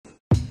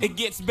It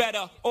gets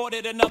better,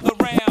 ordered another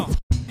round.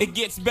 It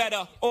gets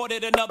better,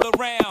 ordered another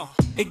round.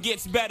 It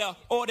gets better,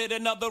 ordered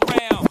another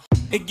round.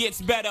 It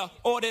gets better,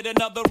 ordered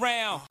another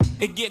round.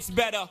 It gets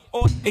better,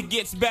 or it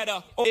gets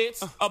better.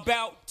 It's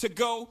about to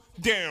go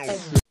down.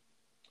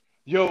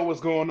 Yo, what's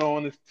going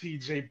on? It's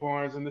TJ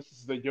Barnes, and this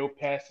is the Yo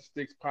Pass the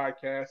Sticks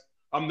podcast.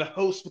 I'm the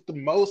host with the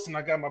most, and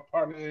I got my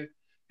partner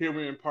here.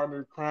 We're in partner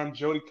in crime,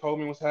 Jody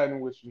Coleman. What's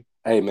happening with you?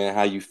 Hey man,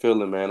 how you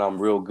feeling, man?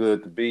 I'm real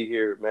good to be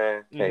here,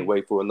 man. Can't Mm-hmm.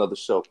 wait for another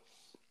show.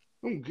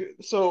 I'm good.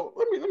 So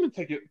let me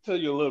tell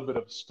you a little bit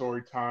of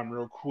story time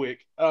real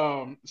quick.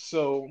 Back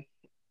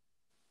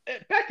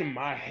in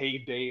my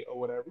heyday or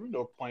whatever,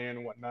 playing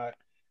and whatnot,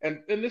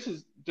 and this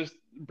is just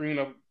bringing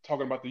up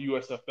talking about the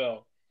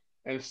USFL,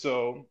 and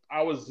so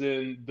I was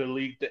in the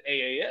league, the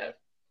AAF,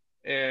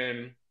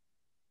 and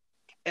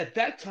at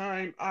that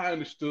time, I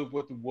understood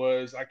what it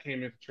was. I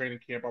came into training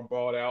camp, I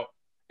balled out,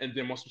 and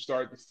then once we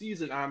started the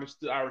season, I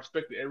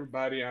respected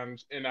everybody, and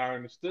I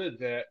understood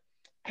that,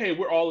 hey,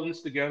 we're all in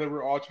this together.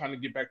 We're all trying to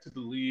get back to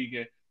the league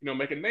and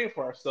make a name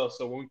for ourselves.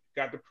 So when we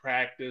got to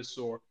practice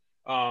or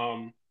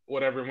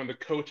whatever, when the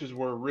coaches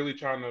were really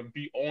trying to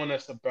be on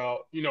us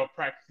about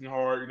practicing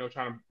hard,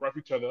 trying to rough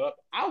each other up,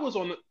 I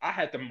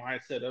had the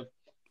mindset of,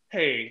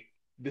 hey,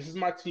 this is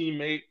my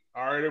teammate.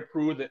 I already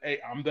proved that, hey,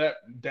 I'm that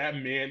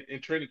man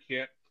in training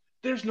camp.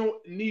 There's no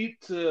need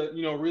to,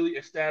 really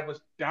establish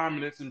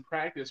dominance in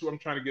practice where I'm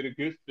trying to get a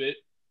good fit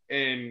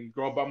and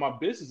go about my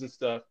business and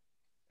stuff.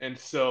 And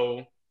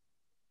so,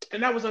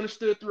 and that was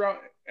understood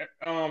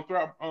um,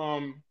 throughout,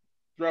 um,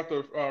 throughout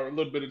the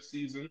little bit of the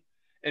season.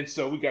 And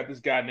so we got this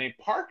guy named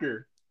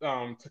Parker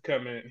to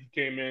come in. He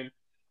came in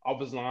off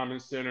his lineman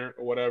center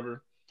or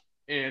whatever.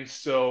 And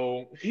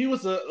so he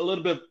was a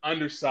little bit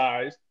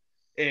undersized,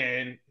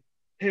 and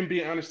him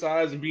being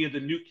undersized and being the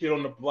new kid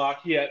on the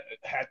block, he had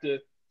to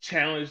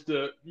challenge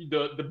the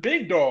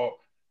big dog.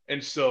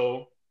 And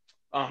so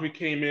he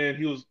came in,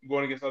 he was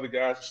going against other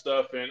guys and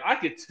stuff, and I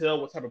could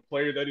tell what type of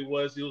player that he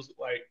was. He was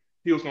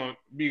going to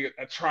be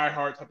a try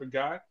hard type of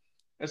guy,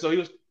 and so he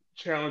was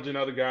challenging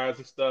other guys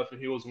and stuff, and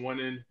he was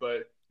winning,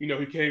 but. He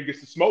came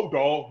against the smoke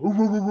dog,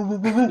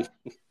 and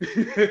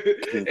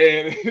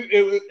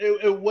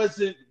it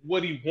wasn't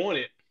what he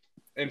wanted.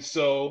 And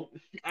so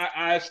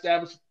I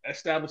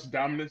established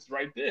dominance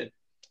right then.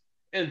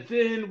 And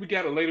then we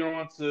got it later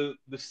on to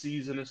the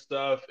season and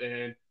stuff,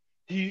 and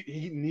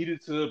he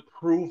needed to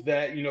prove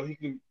that he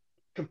can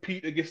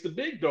compete against the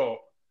big dog.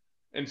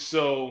 And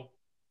so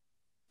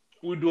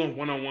we're doing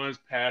one-on-ones,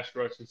 pass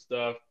rush and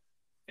stuff,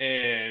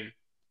 and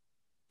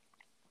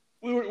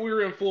we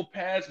were in full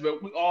pads,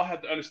 but we all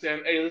had to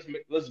understand, hey,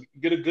 let's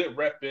get a good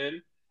rep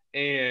in,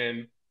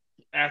 and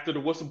after the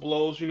whistle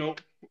blows, go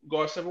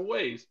our several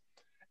ways.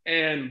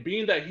 And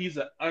being that he's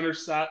an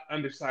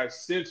undersized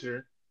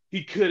center,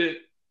 he couldn't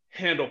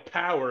handle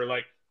power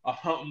like a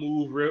hump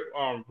move,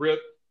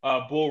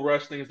 bull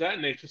rush, things of that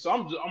nature. So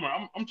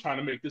I'm trying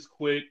to make this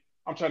quick.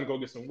 I'm trying to go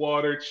get some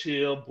water,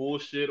 chill,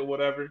 bullshit or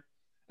whatever.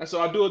 And so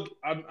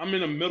I'm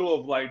in the middle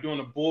of like doing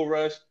a bull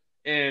rush.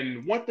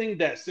 And one thing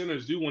that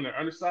centers do when they're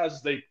undersized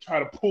is they try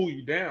to pull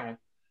you down.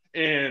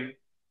 And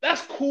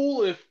that's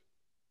cool if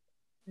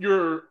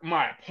you're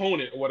my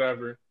opponent or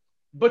whatever,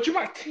 but you're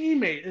my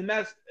teammate, and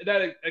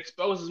that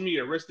exposes me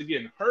at risk of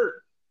getting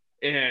hurt.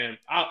 And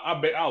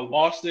I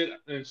lost it,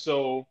 and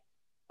so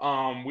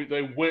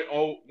they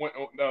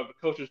the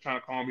coach was trying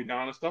to calm me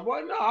down and stuff.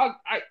 Like, no, I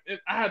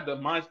had the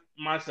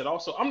mindset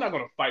also. I'm not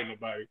gonna fight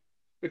nobody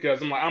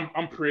because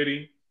I'm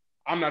pretty.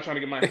 I'm not trying to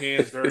get my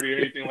hands dirty or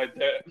anything like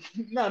that.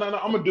 No.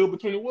 I'm gonna do it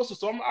between the whistles.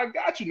 So I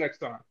got you next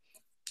time.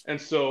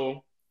 And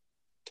so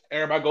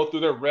everybody go through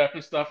their rep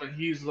and stuff, and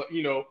he's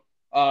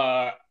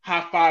high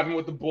fiving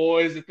with the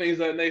boys and things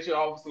of that nature,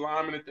 offensive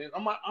linemen and things.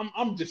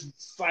 I'm just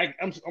psyched.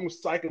 I'm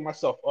psyching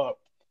myself up,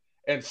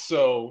 and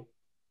so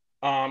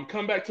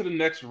come back to the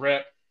next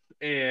rep,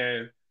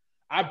 and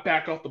I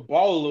back off the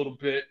ball a little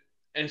bit,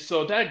 and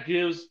so that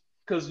gives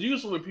because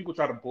usually when people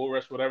try to bull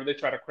rush whatever, they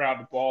try to crowd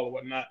the ball or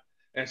whatnot,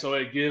 and so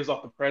it gives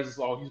off the presence.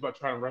 Oh, he's about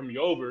trying to run me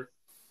over,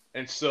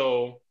 and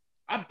so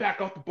I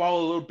back off the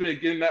ball a little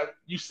bit, getting that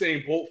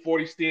Usain Bolt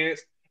 40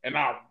 stance, and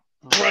I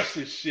rush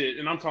his shit,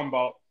 and I'm talking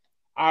about.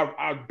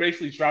 I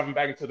basically driving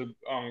back into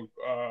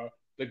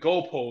the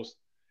goalpost,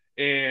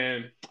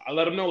 and I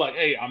let him know like,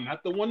 hey, I'm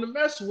not the one to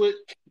mess with.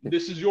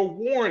 This is your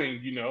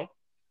warning.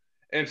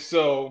 And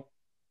so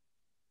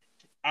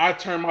I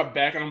turn my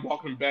back and I'm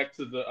walking back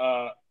to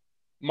the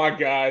my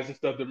guys and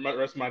stuff, the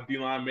rest of my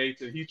D-line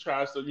mates, and he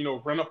tries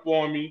to run up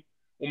on me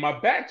with my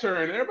back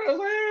turned. And everybody's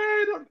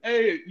like,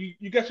 hey,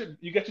 you got your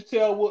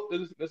tail whooped.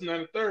 That's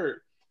not a third.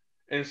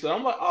 And so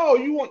I'm like, oh,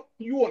 you want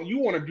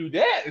to do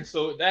that? And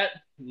so that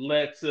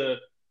led to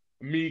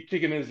me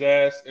kicking his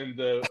ass in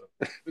the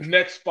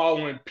next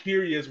following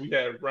periods. We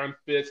had run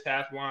fits,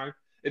 half line.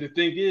 And the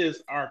thing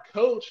is, our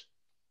coach,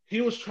 he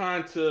was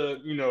trying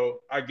to,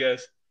 I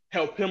guess,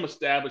 help him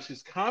establish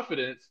his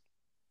confidence.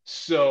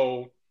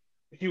 So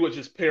he would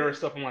just pair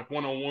us up in like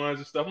one-on-ones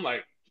and stuff. I'm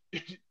like,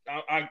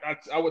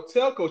 I would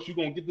tell coach, you're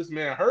going to get this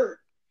man hurt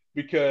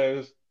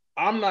because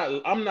I'm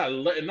not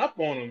letting up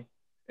on him.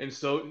 And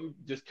so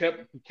just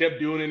kept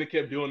doing it and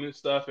kept doing this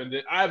stuff. And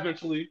then I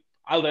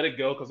let it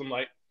go because I'm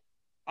like,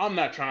 I'm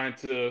not trying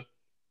to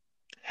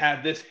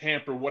have this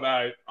hamper what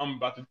I'm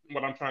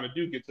trying to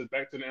do, get to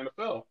back to the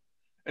NFL.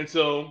 And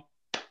so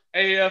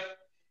AF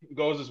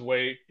goes his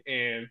way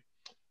and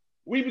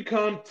we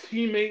become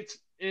teammates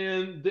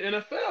in the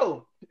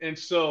NFL. And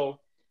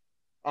so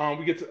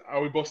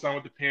we both signed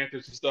with the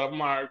Panthers and stuff. I'm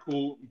like, all right,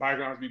 cool.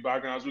 Bygones be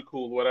bygones. We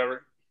cool,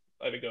 whatever.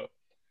 Let it go.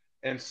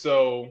 And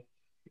so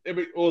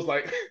it was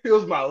like it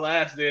was my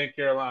last day in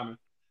Carolina,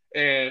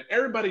 and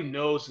everybody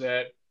knows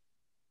that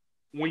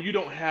when you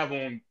don't have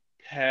on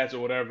pads or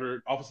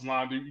whatever, offensive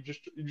line, you're just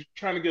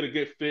trying to get a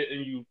good fit,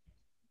 and you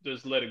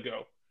just let it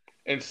go.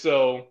 And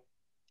so,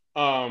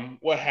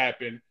 what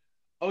happened?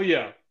 Oh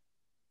yeah,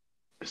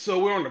 so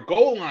we're on the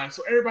goal line,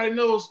 so everybody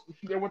knows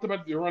they're what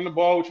about to run the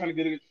ball. We're trying to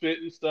get it fit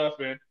and stuff,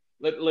 and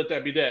let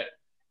that be that.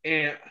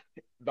 And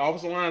the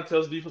offensive line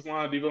tells defensive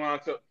line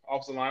tells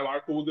offensive line, all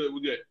right, cool, we're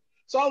good.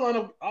 So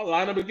I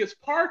line up against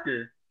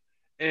Parker,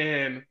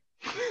 and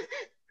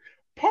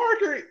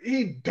Parker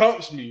he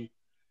dumps me.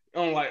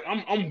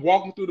 I'm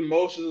walking through the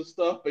motions and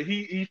stuff, but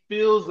he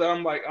feels that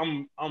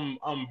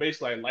I'm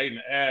basically like lighting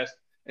the ass,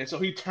 and so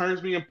he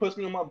turns me and puts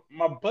me on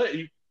my butt.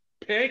 He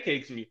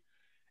pancakes me,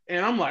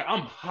 and I'm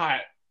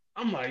hot.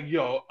 I'm like,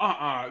 yo,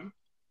 I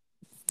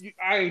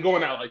ain't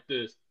going out like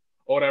this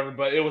or whatever.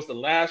 But it was the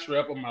last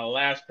rep of my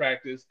last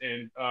practice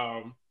in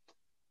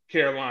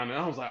Carolina.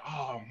 And I was like,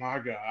 oh my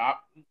god,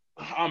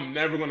 I'm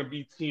never gonna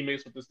be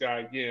teammates with this guy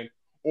again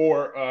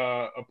or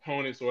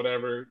opponents or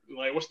whatever.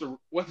 Like, what's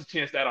the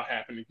chance that'll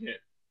happen again?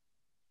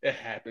 It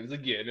happens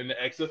again in the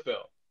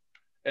XFL.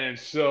 And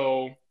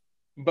so,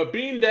 but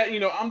being that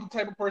I'm the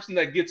type of person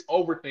that gets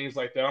over things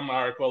like that, I'm like,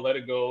 all right, well, let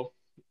it go.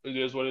 It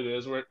is what it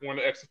is. We're in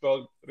the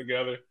XFL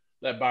together.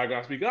 Let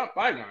bygones be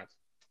bygones.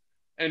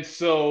 And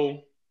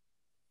so,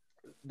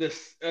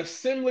 this a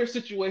similar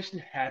situation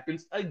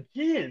happens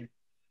again,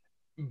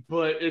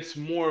 but it's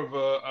more of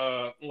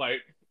a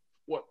like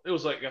what it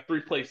was like a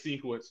three-play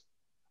sequence.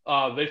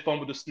 They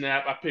fumble the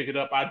snap. I pick it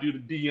up. I do the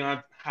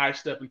Dion high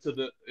step into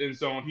the end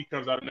zone. He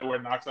comes out of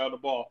nowhere, knocks out the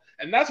ball,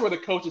 and that's where the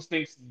coaches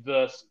thinks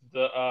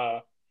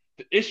the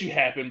issue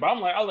happened. But I'm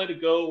like, I'll let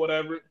it go,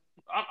 whatever.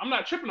 I'm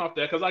not tripping off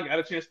that because I got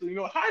a chance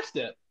to high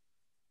step.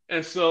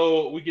 And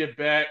so we get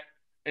back,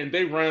 and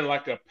they run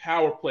like a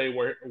power play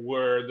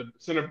where the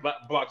center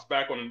blocks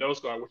back on the nose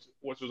guard,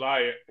 which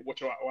I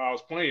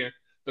was playing.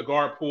 The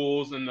guard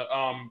pulls, and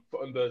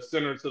the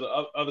center to the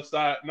other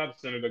side, not the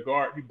center, the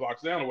guard he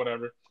blocks down or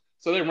whatever.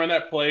 So they run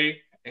that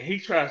play, and he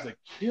tries to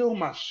kill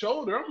my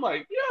shoulder. I'm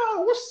like,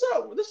 yo, what's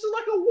up? This is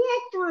like a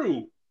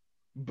walkthrough.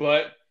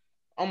 But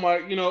I'm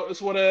like,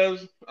 it's whatever.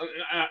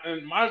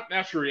 And my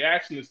natural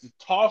reaction is to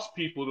toss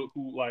people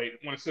who like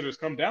when centers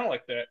come down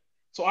like that.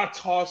 So I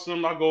toss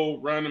him, I go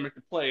run and make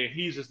the play, and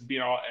he's just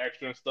being all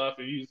extra and stuff,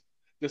 and he's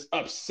just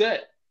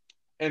upset.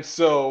 And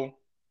so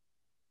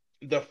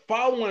the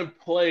following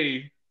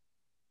play,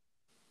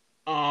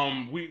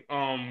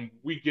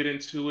 we get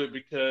into it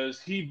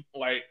because he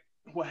like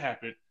what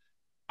happened?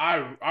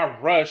 I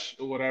rush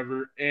or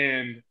whatever,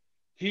 and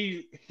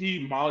he's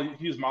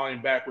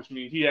mollying back, which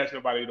means he has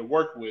nobody to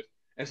work with,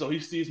 and so he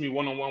sees me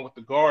one on one with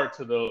the guard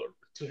to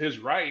his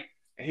right,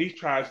 and he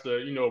tries to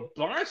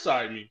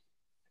blindside me,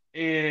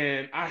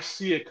 and I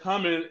see it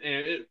coming,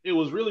 and it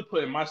was really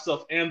putting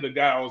myself and the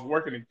guy I was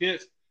working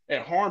against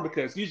at harm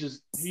because he's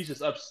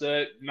just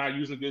upset, not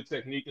using good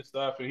technique and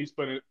stuff, and he's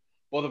putting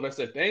both of us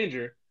at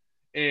danger,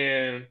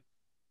 and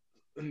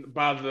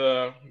by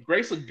the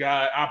grace of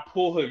God, I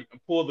pull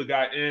the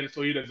guy in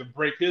so he doesn't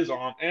break his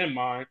arm and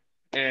mine,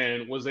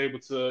 and was able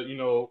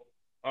to,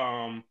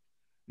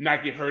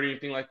 not get hurt or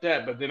anything like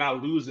that. But then I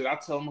lose it. I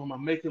tell him I'm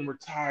gonna make him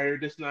retire.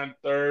 This, not the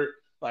third.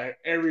 Like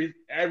every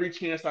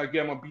chance I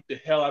get, I'm gonna beat the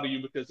hell out of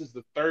you because this is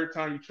the third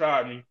time you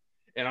tried me,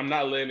 and I'm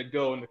not letting it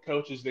go. And the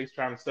coaches they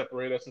trying to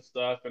separate us and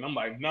stuff, and I'm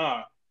like,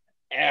 nah.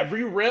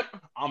 Every rep,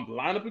 I'm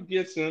lined up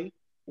against him,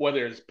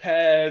 whether it's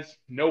pads,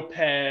 no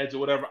pads, or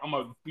whatever. I'm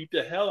gonna beat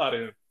the hell out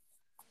of him.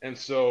 And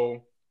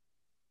so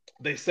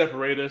they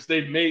separate us.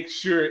 They make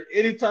sure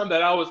anytime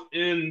that I was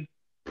in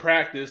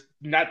practice,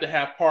 not to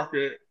have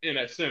Parker in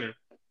at center.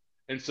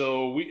 And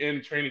so we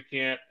in training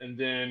camp, and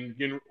then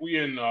we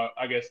in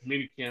I guess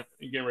mini camp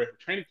and getting ready for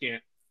training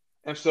camp.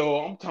 And so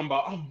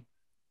I'm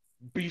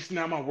beasting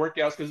out my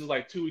workouts because it's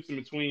like 2 weeks in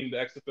between the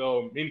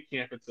XFL mini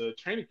camp into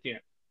training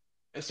camp.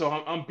 And so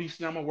I'm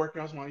beasting out my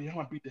workouts. I'm like, yeah, I'm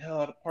gonna beat the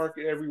hell out of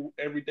Parker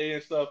every day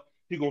and stuff.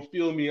 He gonna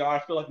feel me. I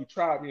feel like he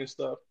tried me and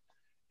stuff.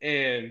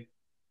 And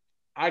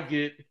I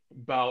get it's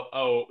about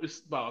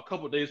a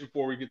couple of days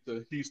before we get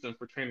to Houston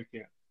for training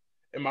camp.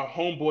 And my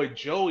homeboy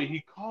Joey,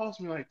 he calls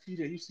me like,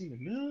 TJ, you seen the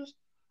news?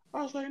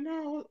 I was like,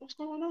 no, what's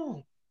going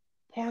on?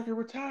 Parker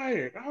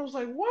retired. I was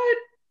like, what?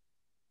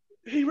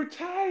 He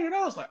retired.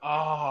 I was like,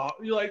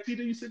 you like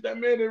TJ, you said that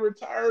man in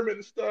retirement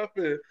and stuff.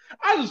 And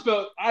I just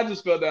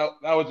felt that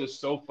was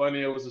just so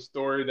funny. It was a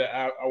story that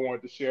I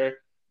wanted to share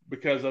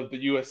because of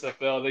the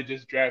USFL. They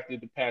just drafted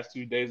the past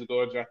 2 days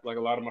ago. I drafted like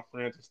a lot of my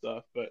friends and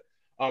stuff. But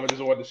I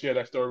just wanted to share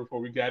that story before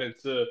we got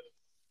into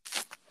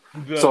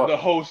the So, the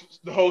whole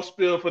the whole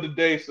spiel for the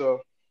day.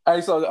 So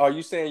hey, so are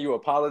you saying you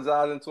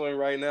apologizing to him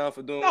right now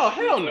for doing what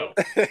no, you did hell to no,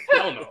 him?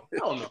 hell no,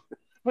 hell no.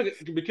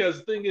 Because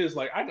the thing is,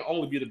 like, I can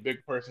only be the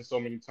big person so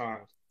many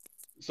times,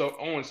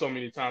 only so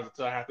many times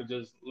until I have to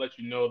just let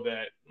you know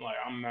that, like,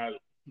 I'm not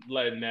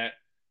letting that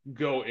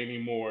go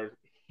anymore.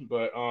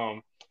 But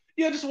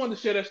yeah, I just wanted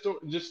to share that story.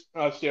 Just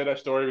share that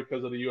story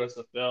because of the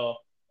USFL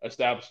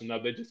establishing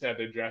up. They just had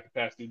their draft the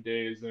past 2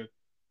 days, and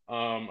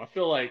I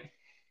feel like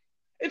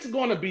it's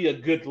going to be a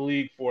good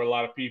league for a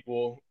lot of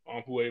people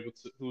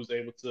who's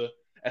able to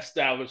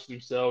establish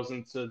themselves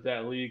into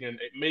that league, and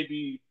it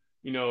maybe,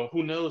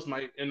 who knows,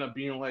 might end up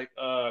being like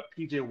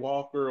PJ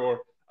Walker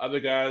or other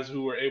guys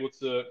who are able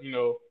to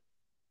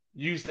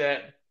use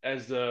that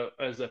as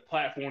a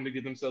platform to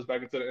get themselves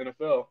back into the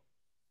NFL.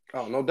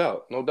 Oh, no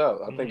doubt, no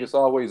doubt. I think Hmm. it's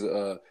always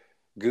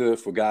good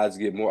for guys to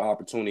get more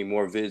opportunity,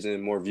 more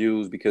vision, more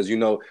views because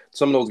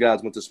some of those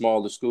guys went to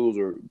smaller schools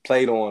or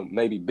played on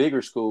maybe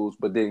bigger schools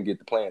but didn't get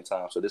the playing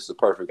time. So this is a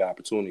perfect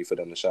opportunity for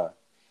them to shine.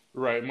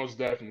 Right, most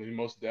definitely,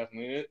 most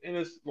definitely, and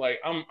it's like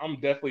I'm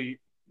definitely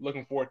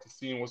looking forward to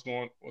seeing what's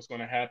going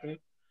to happen,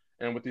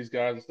 and with these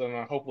guys and stuff. And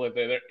I hope that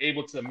they're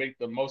able to make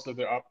the most of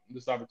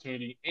this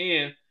opportunity,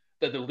 and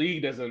that the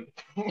league doesn't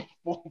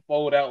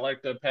fold out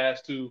like the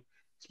past two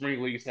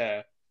spring leagues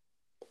have.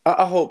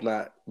 I hope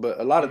not, but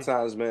a lot of Mhm.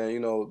 times, man,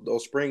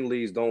 those spring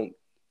leagues don't,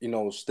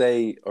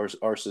 stay or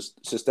are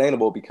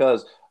sustainable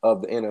because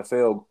of the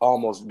NFL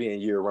almost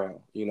being year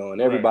round. And Right.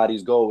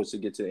 everybody's goal is to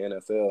get to the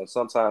NFL. And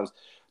sometimes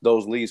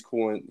those leagues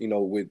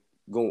with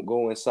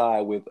go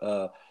inside with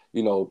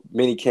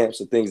mini camps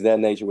and things of that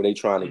nature where they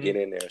trying to Hmm. get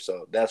in there.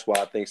 So that's why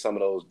I think some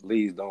of those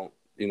leagues don't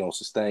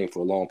sustain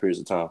for long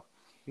periods of time.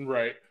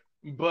 Right.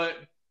 But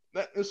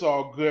it's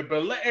all good.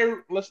 But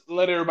let's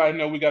let everybody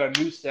know we got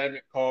a new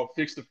segment called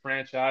Fix the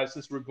Franchise.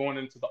 Since we're going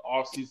into the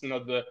off season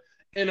of the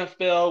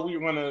NFL, we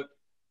want to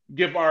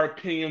give our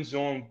opinions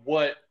on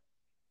what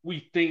we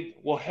think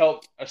will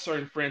help a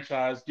certain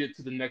franchise get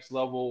to the next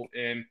level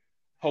and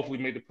hopefully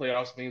make the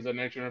playoffs, things of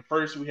that nature. And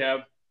first, we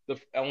have the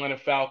Atlanta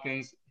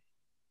Falcons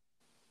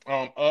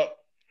up.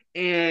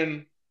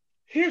 And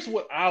here's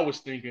what I was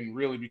thinking,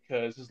 really,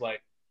 because it's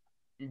like,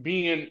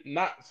 being,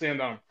 not saying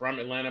that I'm from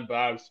Atlanta, but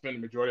I've spent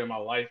the majority of my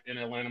life in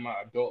Atlanta,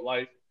 my adult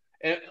life,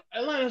 and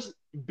Atlanta's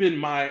been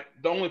the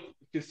only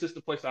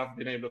consistent place I've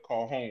been able to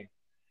call home.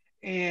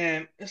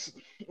 And it's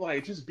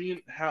like, just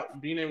being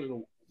able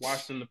to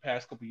watch them the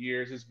past couple of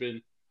years has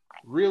been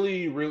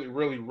really, really,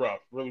 really rough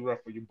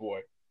for your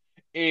boy.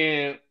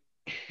 And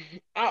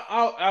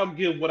I'll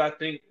give what I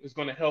think is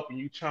going to help, and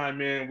you chime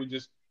in. We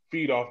just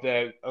feed off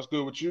that. That's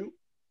good with you.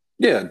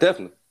 Yeah,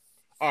 definitely.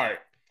 All right.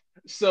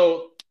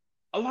 So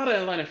a lot of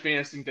Atlanta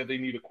fans think that they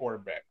need a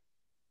quarterback.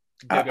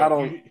 They I, I don't.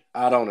 don't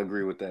I don't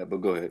agree with that, but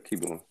go ahead,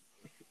 keep going.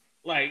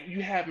 Like,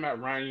 you have Matt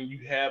Ryan,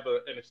 you have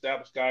an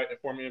established guy, a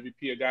former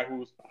MVP, a guy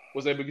who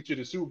was able to get you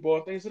the Super Bowl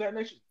and things of that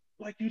nature.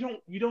 Like, you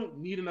don't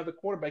need another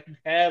quarterback. You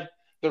have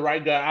the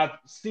right guy. I've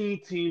seen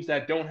teams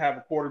that don't have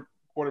a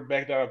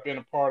quarterback that I've been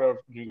a part of,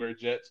 New York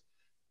Jets,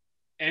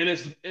 and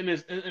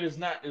it's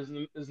not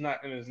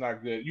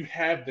good. You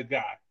have the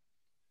guy.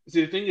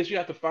 See, the thing is, you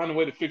have to find a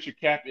way to fix your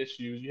cap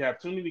issues. You have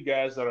too many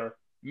guys that are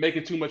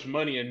making too much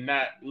money and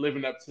not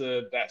living up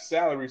to that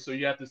salary, so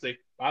you have to say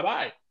bye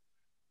bye.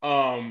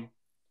 Um,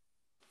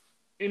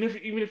 and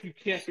even if you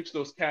can't fix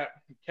those cap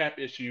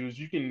issues,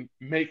 you can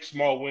make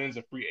small wins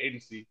of free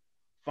agency.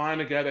 Find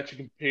a guy that you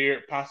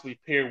can possibly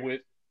pair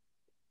with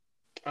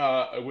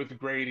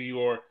Grady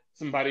or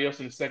somebody else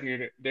in the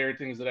secondary,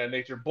 things of that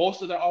nature.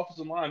 Bolster that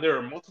offensive line. There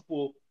are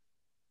multiple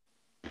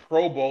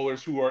Pro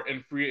Bowlers who are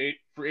in free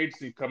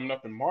agency coming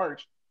up in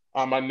March.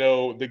 I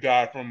know the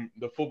guy from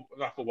the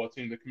not football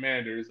team, the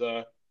Commanders,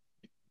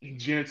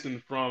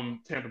 Jensen from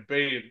Tampa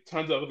Bay, and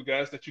tons of other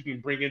guys that you can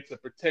bring in to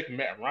protect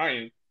Matt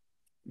Ryan,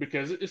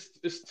 because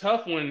it's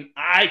tough when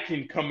I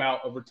can come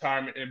out of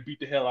retirement and beat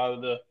the hell out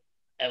of the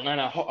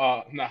Atlanta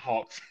not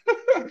Hawks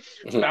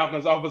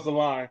Falcons offensive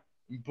line.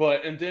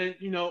 But and then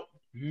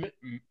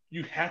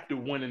you have to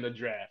win in the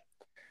draft.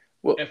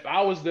 Well, If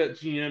I was that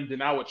GM,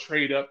 then I would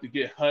trade up to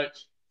get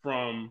Hutch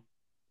from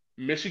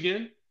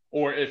Michigan,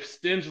 or if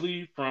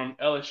Stingley from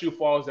LSU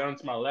falls down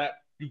to my lap,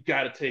 you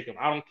got to take him.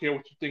 I don't care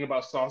what you think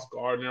about Sauce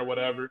Gardner or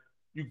whatever.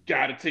 You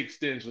got to take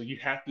Stingley. You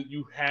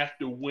have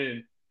to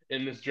win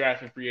in this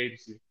draft and free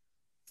agency.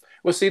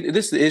 Well, see,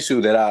 this is the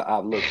issue that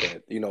I've looked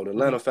at. The Hmm.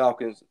 Atlanta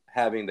Falcons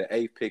having the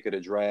eighth pick of the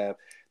draft,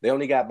 they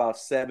only got about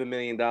 $7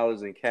 million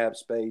in cap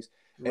space,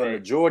 and Right.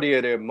 majority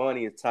of their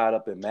money is tied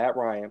up in Matt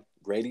Ryan,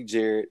 Grady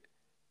Jarrett,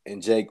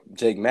 and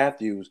Jake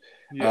Matthews.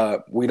 Yeah.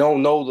 We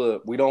don't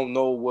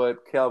know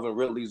what Calvin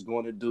Ridley's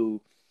going to do.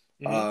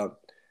 Hmm.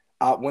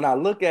 Uh, when I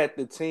look at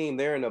the team,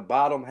 they're in the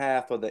bottom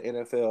half of the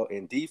NFL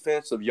in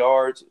defensive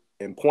yards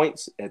and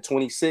points at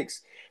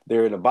 26.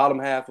 They're in the bottom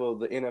half of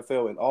the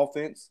NFL in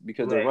offense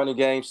because their Right. running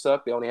game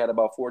sucked. They only had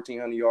about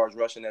 1,400 yards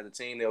rushing as a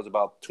team. They was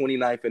about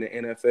 29th in the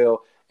NFL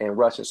in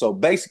rushing. So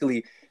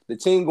basically, the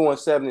team going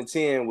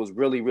 7-10 was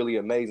really, really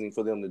amazing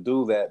for them to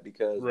do that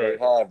because they Right.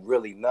 have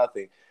really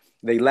nothing.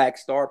 They lack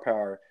star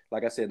power.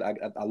 Like I said,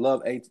 I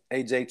love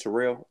AJ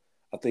Terrell.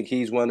 I think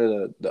he's one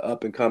of the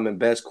up and coming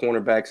best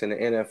cornerbacks in the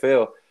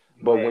NFL.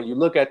 But Right. when you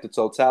look at the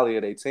totality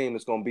of their team,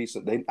 it's going to be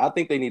some. I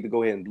think they need to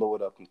go ahead and blow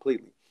it up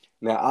completely.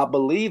 Now, I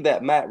believe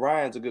that Matt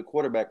Ryan's a good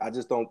quarterback. I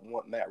just don't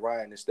want Matt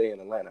Ryan to stay in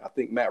Atlanta. I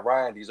think Matt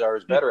Ryan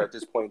deserves better at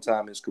this point in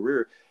time in his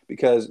career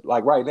because,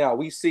 like right now,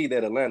 we see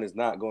that Atlanta is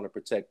not going to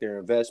protect their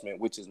investment,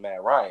 which is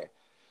Matt Ryan.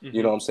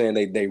 You know what I'm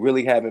saying? They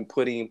really haven't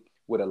put him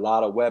with a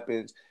lot of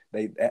weapons.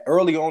 They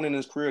early on in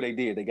his career, they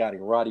did. They got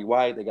him Roddy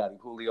White. They got him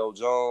Julio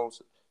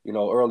Jones. You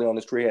know, early on in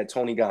his career, he had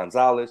Tony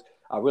Gonzalez.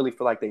 I really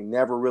feel like they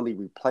never really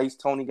replaced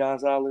Tony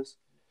Gonzalez.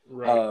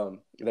 Right.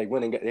 They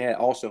went and they had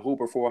Austin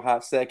Hooper for a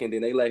hot second,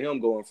 then they let him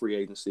go in free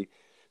agency.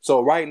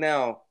 So right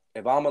now,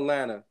 if I'm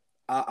Atlanta,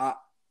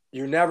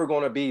 you're never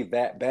going to be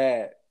that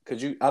bad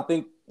because I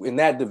think in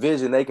that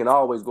division they can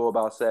always go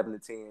about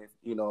 7-10,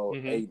 you know,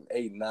 Mm-hmm.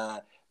 8, 9.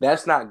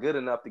 That's not good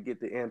enough to get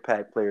the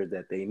impact players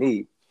that they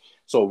need.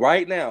 So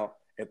right now,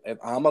 if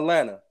I'm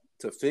Atlanta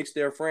to fix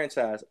their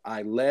franchise,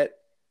 I let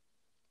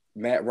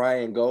Matt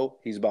Ryan go.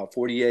 He's about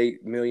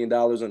 $48 million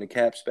on the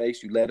cap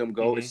space. You let him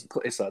go. Mm-hmm.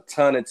 It's a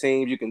ton of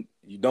teams.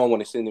 You don't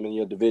want to send him in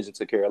your division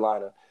to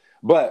Carolina,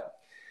 but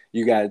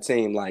you got a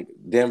team like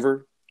Denver,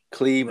 Right.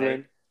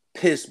 Cleveland,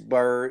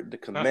 Pittsburgh, the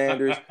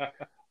Commanders.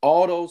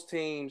 All those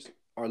teams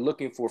are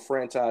looking for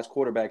franchise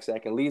quarterbacks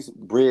that can at least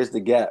bridge the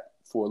gap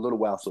for a little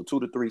while. So 2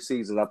 to 3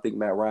 seasons, I think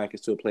Matt Ryan can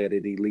still play at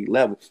the elite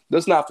level.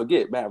 Let's not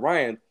forget, Matt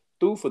Ryan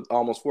threw for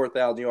almost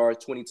 4,000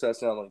 yards, 20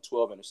 touchdowns, only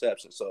 12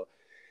 interceptions. So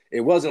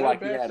it wasn't Not a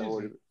like he bad had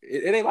season.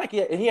 it ain't like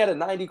he had a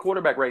 90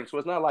 quarterback rating, so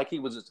it's not like he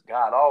was just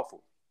god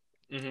awful.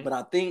 Mm-hmm. But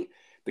I think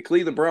the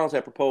Cleveland Browns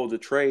had proposed a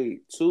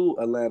trade to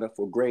Atlanta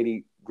for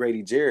Grady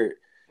Jarrett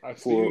I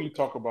seen for you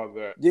talk about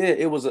that. yeah,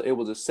 it was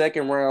a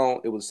second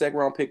round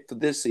pick for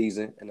this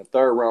season and a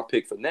third round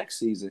pick for next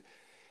season.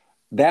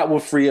 That will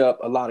free up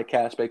a lot of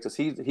cap space because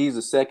he's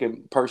the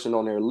second person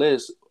on their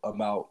list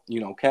about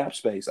cap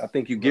space. I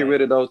think you get Right.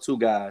 rid of those two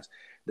guys.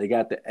 They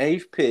got the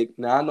eighth pick.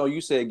 Now I know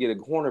you said get a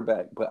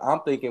cornerback, but I'm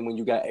thinking when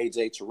you got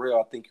AJ Terrell,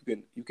 I think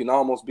you can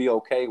almost be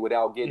okay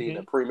without getting Mm-hmm.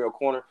 a premier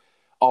corner.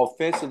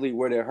 Offensively,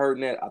 where they're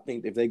hurting at, I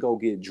think if they go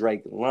get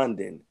Drake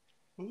London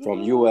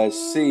from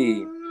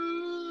USC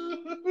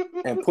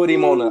and put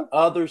him on the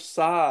other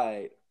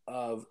side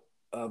of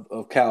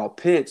Kyle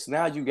Pitts,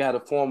 now you got a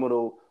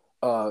formidable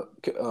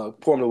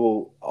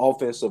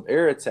offensive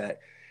air attack.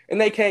 And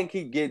they can't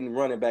keep getting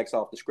running backs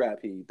off the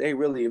scrap heap.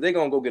 If they're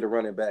gonna go get a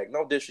running back,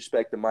 no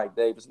disrespect to Mike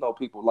Davis, no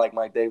people like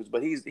Mike Davis,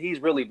 but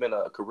he's really been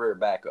a career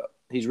backup.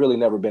 He's really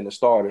never been a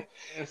starter.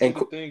 And see, And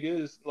the thing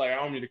is, like, I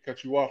don't mean to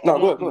cut you off. no,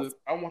 go ahead, go ahead.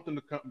 I want them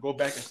to go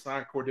back and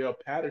sign Cordell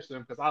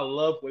Patterson because I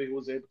love what he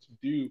was able to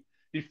do.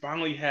 He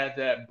finally had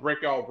that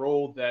breakout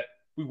role that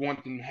we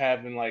want him to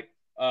have in like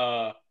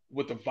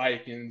with the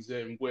Vikings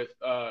and with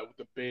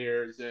the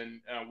Bears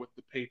and with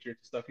the Patriots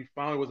and stuff. He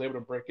finally was able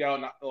to break out,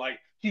 and like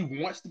he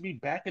wants to be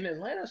back in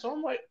Atlanta. So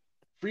I'm like,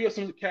 free up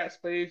some of the cap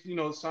space. You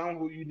know, sign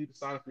who you need to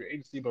sign for your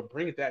agency, but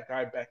bring that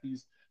guy back.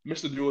 He's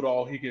Mr. Do It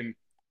All. He can.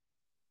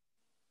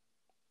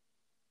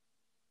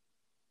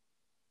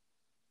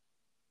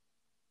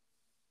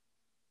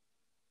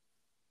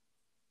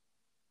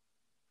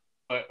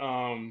 But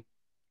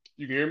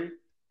you can hear me?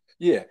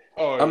 Yeah.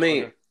 Oh, I yeah,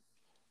 mean, okay.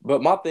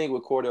 but my thing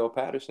with Cordell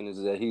Patterson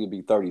is that he would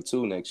be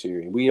 32 next year.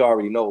 And we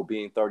already know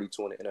being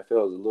 32 in the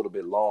NFL is a little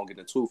bit long in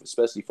the tooth,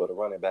 especially for the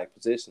running back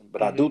position.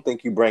 But I Mm-hmm. do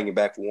think you bring it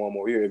back for one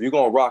more year. If you're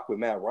going to rock with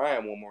Matt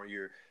Ryan one more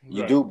year,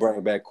 you Right. do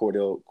bring back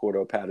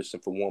Cordell Patterson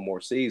for one more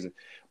season.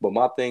 But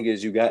my thing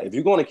is if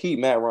you're going to keep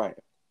Matt Ryan,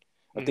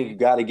 I think Mm-hmm. you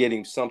got to get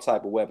him some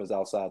type of weapons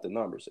outside the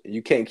numbers.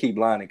 You can't keep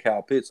lining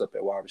Kyle Pitts up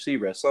at wide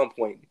receiver. At some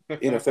point,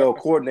 NFL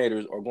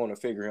coordinators are going to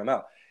figure him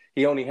out.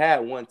 He only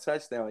had one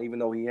touchdown, even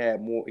though he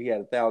had more. He had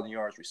 1,000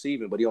 yards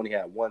receiving, but he only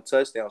had one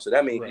touchdown. So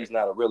that means Right. he's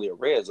not really a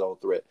red zone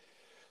threat.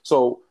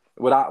 So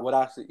what I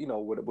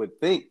would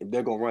think if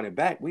they're gonna run it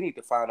back, we need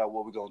to find out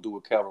what we're gonna do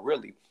with Calvin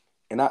Ridley.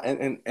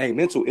 And hey,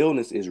 mental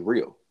illness is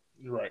real.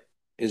 Right.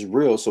 Is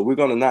real. So we're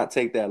gonna not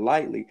take that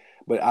lightly.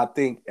 But I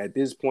think at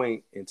this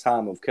point in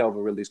time of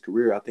Calvin Ridley's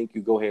career, I think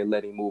you go ahead and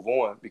let him move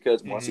on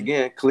because once Mm-hmm.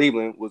 again,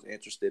 Cleveland was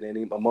interested in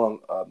him among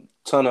a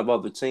ton of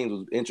other teams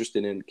was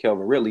interested in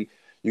Calvin Ridley.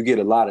 You get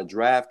a lot of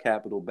draft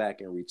capital back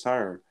in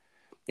return.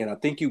 And I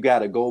think you got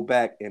to go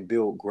back and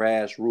build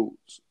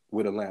grassroots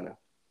with Atlanta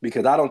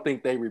because I don't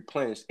think they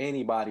replenished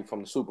anybody from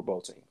the Super Bowl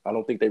team. I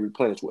don't think they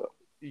replenished well.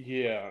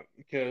 Yeah,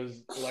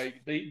 because like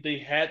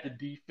they had the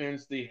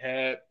defense, they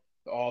had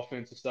the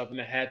offense and stuff, and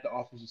they had the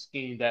offensive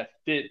scheme that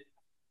fit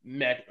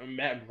Matt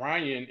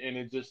Ryan, and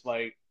it just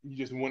like you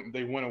just went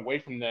they went away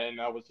from that, and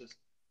I was just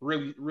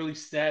really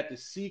sad to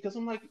see because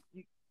I'm like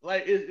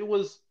it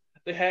was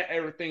they had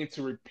everything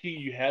to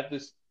repeat. You had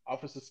this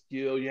offensive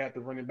skill, you had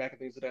the running back and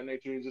things of that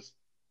nature.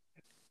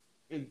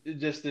 It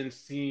just didn't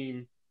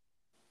seem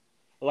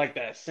like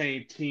that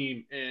same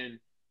team. And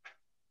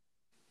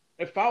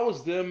if I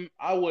was them,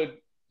 I would.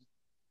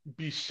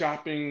 be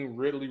shopping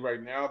Ridley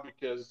right now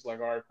because it's like,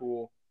 all right,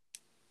 cool.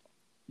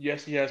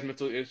 Yes, he has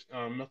mental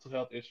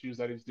health issues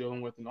that he's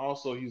dealing with, and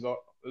also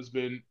it's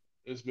been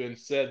it's been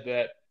said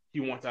that he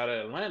wants out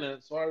of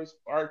Atlanta. So I was,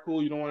 all right,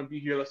 cool. You don't want to be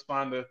here. Let's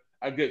find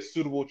a good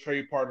suitable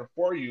trade partner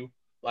for you.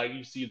 Like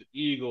you see the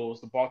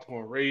Eagles, the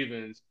Baltimore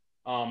Ravens,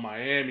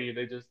 Miami.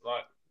 They just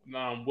like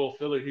Will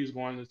Fuller. He's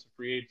going into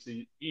free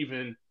agency.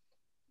 Even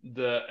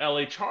the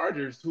LA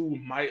Chargers, who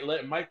might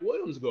let Mike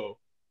Williams go,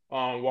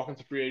 walk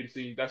into free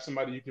agency. That's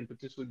somebody you can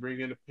potentially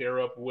bring in to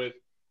pair up with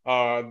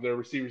the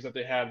receivers that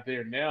they have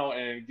there now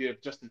and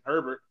give Justin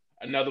Herbert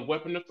another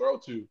weapon to throw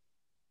to.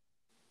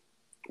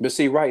 But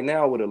see, right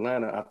now with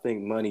Atlanta, I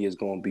think money is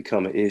going to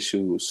become an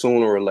issue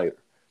sooner or later.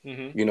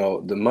 Mm-hmm. You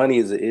know, the money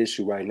is an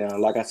issue right now.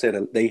 Like I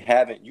said, they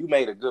haven't. You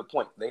made a good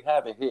point. They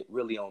haven't hit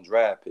really on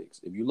draft picks.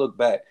 If you look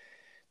back,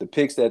 the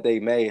picks that they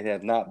made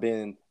have not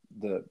been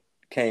the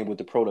came with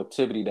the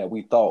productivity that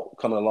we thought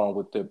coming along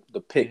with the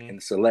pick Mm-hmm. and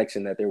the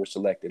selection that they were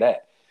selected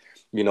at.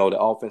 You know, the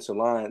offensive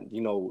line,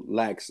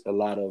 lacks a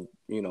lot of,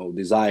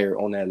 desire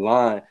on that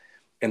line.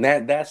 And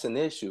that's an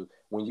issue.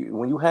 When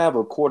you have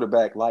a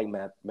quarterback like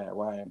Matt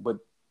Ryan, but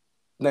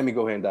let me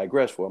go ahead and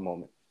digress for a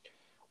moment.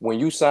 When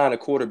you sign a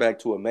quarterback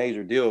to a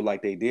major deal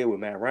like they did with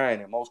Matt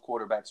Ryan, and most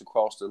quarterbacks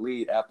across the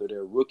league after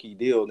their rookie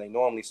deal, they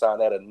normally sign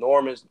that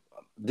enormous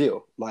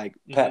deal, like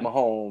Pat Mm-hmm.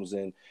 Mahomes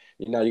and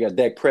you got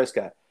Dak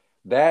Prescott.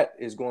 That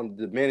is going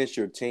to diminish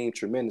your team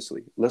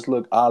tremendously. Let's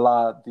look a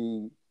la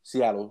the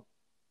Seattle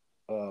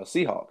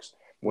Seahawks.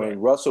 Right. When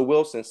Russell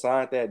Wilson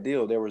signed that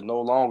deal, there was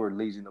no longer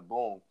Legion of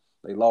Boom.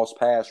 They lost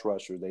pass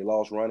rushers, they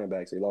lost running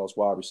backs, they lost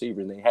wide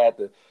receivers, and they had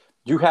to.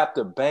 You have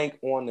to bank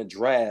on the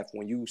draft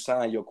when you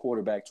sign your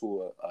quarterback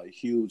to a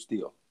huge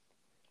deal.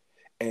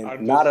 And I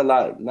not a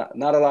disagree. lot,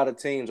 not a lot of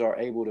teams are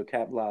able to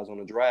capitalize on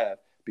the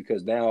draft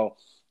because now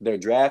they're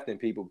drafting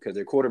people because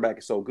their quarterback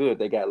is so good.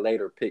 They got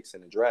later picks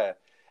in the draft,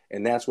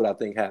 and that's what I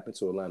think happened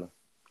to Atlanta.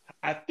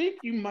 I think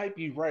you might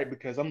be right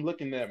because I'm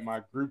looking at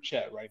my group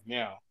chat right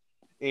now,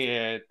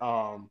 and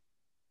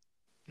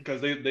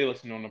because they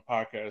listen on the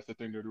podcast. I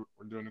think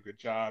we're doing a good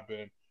job.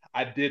 And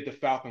I did the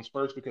Falcons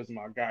first because of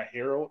my guy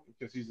Harold,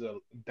 because he's a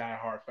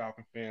diehard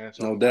Falcon fan.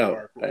 So No I'm like, all doubt.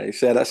 right, cool. Hey,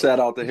 shout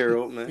out to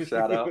Harold, man.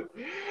 Shout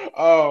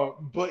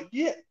out. But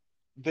yeah,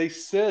 they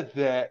said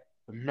that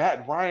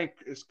Matt Ryan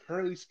is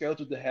currently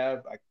scheduled to have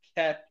a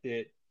cap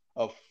hit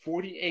of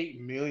 $48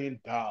 million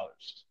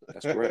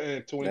That's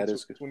correct. in That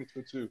is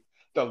 2022,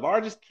 the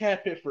largest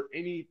cap hit for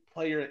any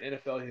player in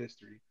NFL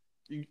history.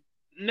 You,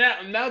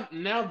 now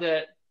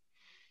that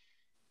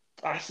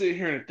I sit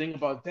here and think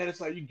about that.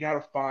 It's like you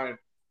gotta find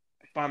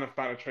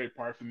a trade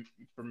partner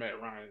for Matt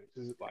Ryan.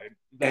 Because like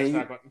that's and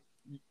not going.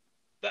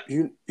 That,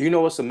 you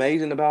know what's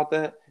amazing about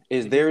that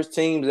is mm-hmm. there's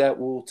teams that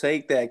will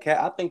take that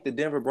cap. I think the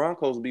Denver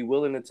Broncos will be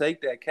willing to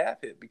take that cap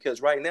hit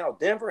because right now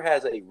Denver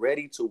has a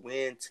ready to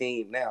win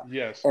team now.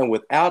 Yes. And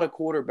without a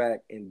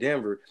quarterback in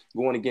Denver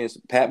going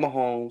against Pat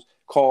Mahomes,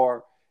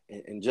 Carr,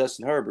 and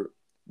Justin Herbert,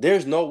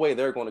 there's no way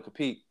they're going to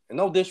compete. And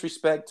no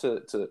disrespect to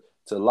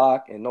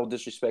Locke and no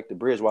disrespect to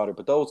Bridgewater,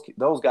 but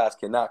those guys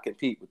cannot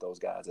compete with those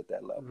guys at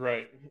that level.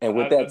 Right. And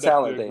with I that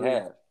talent definitely they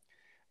agree. have.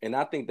 And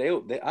I think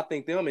I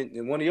think them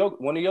and one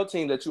of your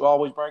teams that you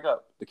always bring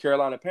up, the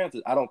Carolina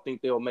Panthers. I don't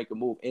think they'll make a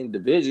move in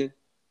division.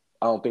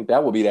 I don't think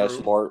that would be that True.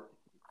 smart.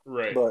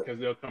 Right. But Because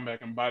they'll come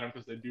back and bite them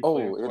because they do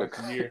play them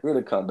twice a year.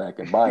 it'll come back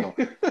and bite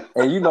them.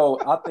 And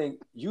I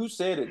think you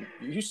said it.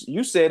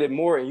 You said it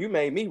more, and you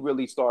made me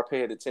really start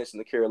paying attention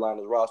to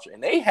Carolina's roster,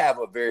 and they have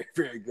a very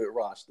very good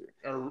roster.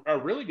 A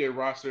really good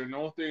roster. And the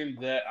only thing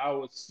that I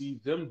would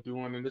see them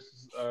doing, and this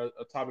is a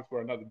topic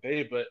for another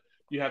day, but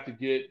you have to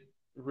get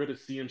rid of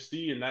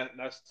CMC, and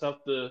that's tough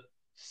to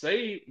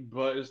say.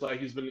 But it's like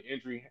he's been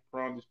injury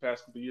prone these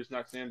past couple of years.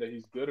 Not saying that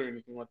he's good or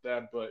anything like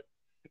that, but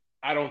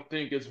I don't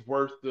think it's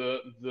worth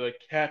the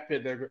cap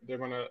hit they're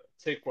gonna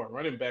take for a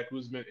running back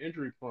who's been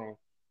injury prone.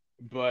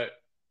 But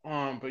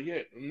but yeah,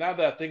 now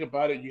that I think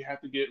about it, you have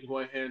to go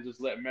ahead and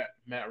just let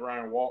Matt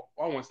Ryan walk.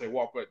 Well, I won't say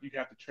walk, but you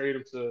have to trade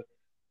him to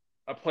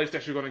a place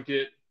that you're gonna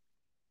get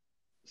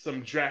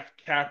some draft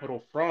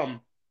capital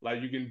from.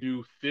 Like you can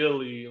do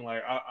Philly, and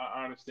like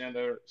I understand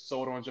they're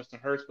sold on Justin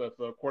Hurts, but if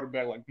a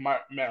quarterback like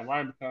Matt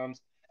Ryan becomes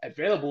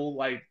available,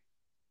 like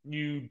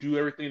you do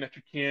everything that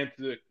you can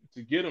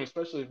to get him,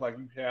 especially if like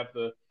you have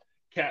the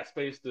cap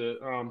space to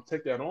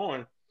take that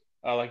on.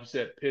 Like you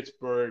said,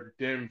 Pittsburgh,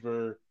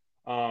 Denver,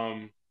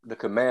 The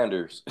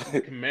Commanders.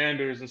 the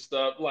Commanders and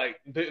stuff.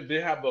 Like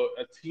they have a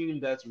team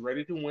that's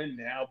ready to win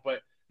now,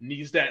 but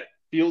needs that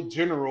field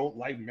general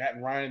like Matt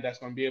Ryan that's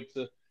going to be able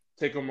to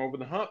take them over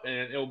the hump,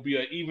 and it'll be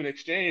an even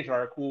exchange. All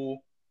right,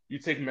 cool. You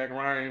take Matt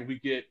Ryan, we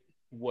get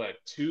what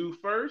 2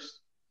 first.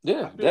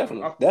 Yeah,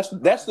 definitely.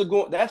 That's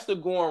the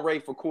going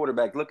rate for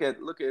quarterback. Look at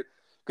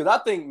because I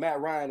think Matt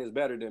Ryan is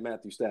better than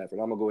Matthew Stafford.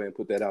 I'm gonna go ahead and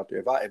put that out there.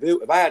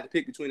 If I had to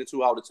pick between the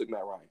two, I would have took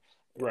Matt Ryan.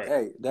 Right.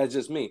 Hey, that's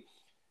just me.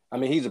 I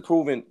mean, he's a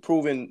proven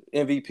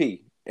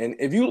MVP. And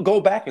if you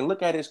go back and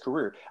look at his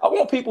career, I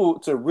want people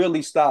to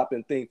really stop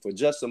and think for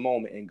just a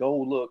moment and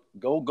go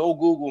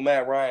Google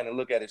Matt Ryan and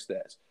look at his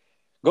stats.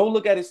 Go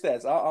look at his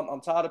stats.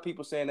 I'm tired of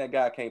people saying that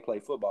guy can't play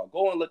football.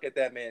 Go and look at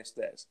that man's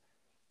stats,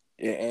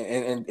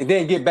 and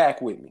then get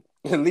back with me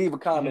and leave a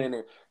comment in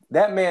there.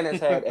 That man has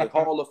had a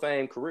Hall of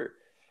Fame career,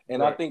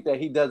 and I Right. think that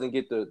he doesn't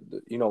get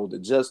the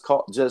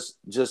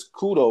just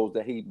kudos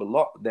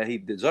that he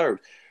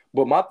deserves.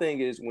 But my thing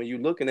is, when you're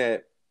looking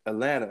at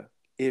Atlanta,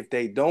 if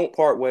they don't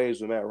part ways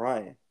with Matt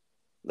Ryan,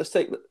 let's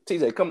take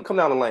TJ. Come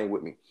down the lane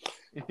with me.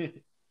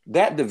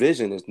 That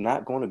division is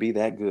not going to be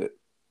that good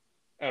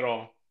At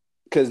all.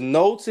 because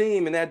no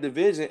team in that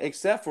division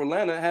except for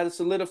Atlanta had a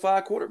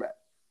solidified quarterback.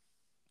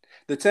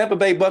 The Tampa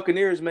Bay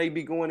Buccaneers may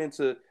be going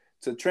into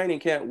training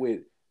camp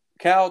with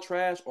Kyle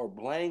Trask or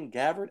Blaine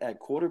Gabbert at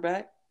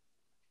quarterback.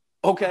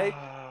 Okay,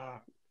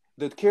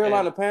 the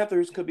Carolina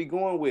Panthers could be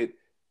going with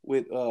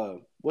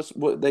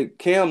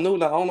Cam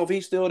Newton. I don't know if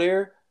he's still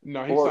there.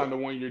 No, he signed a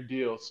 1-year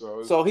deal,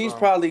 so he's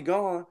probably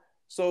gone.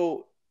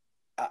 So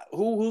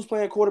who's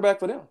playing quarterback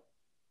for them?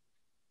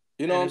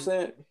 You know what I'm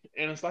saying?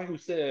 And it's like we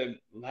said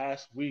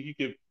last week,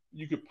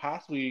 you could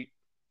possibly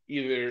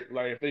either,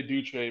 like, if they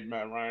do trade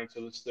Matt Ryan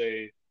to, let's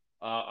say,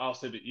 I'll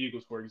say the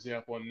Eagles, for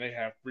example, and they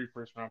have 3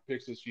 first-round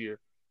picks this year.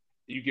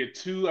 You get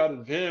 2 out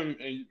of them,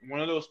 and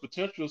one of those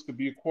potentials could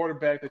be a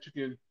quarterback that you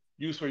can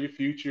use for your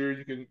future.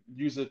 You can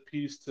use a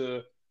piece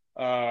to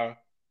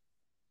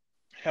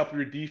help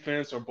your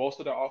defense or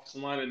bolster the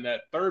offensive line, and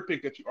that third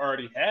pick that you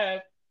already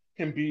have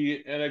can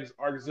be an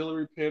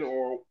auxiliary pick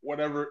or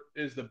whatever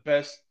is the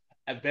best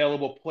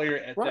available player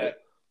at that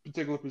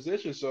particular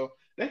position. So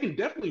they can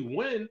definitely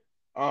win.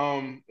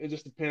 It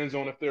just depends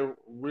on if they're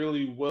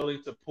really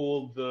willing to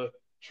pull the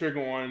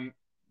trigger on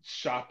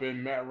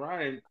shopping Matt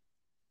Ryan,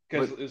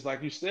 because it's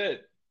like you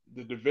said,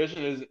 the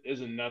division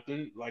isn't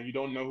nothing. Like, you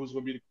don't know who's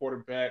going to be the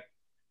quarterback.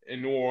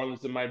 In New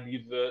Orleans, it might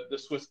be the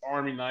Swiss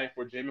Army knife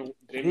or Jameis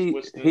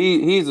Winston.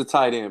 He's a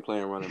tight end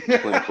playing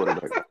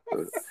quarterback.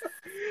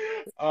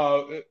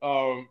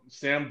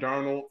 Sam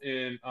Darnold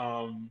and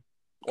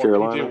or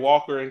Carolina. PJ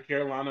Walker in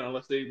Carolina,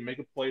 unless they make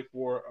a play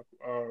for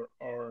a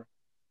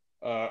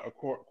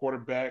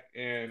quarterback.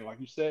 And like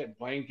you said,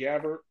 Blaine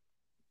Gabbert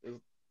is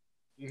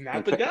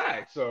not the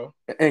guy. So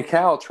and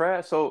Kyle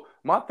Trask. So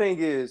my thing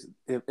is,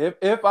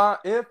 if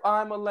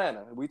I'm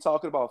Atlanta, we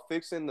talking about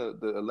fixing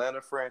the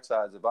Atlanta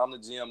franchise. If I'm the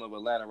GM of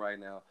Atlanta right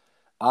now,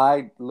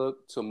 I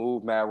look to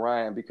move Matt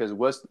Ryan, because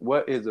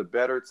what is a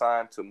better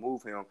time to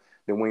move him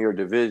than when your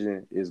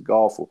division is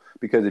awful?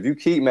 Because if you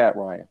keep Matt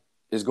Ryan,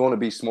 it's going to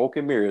be smoke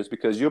and mirrors,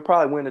 because you'll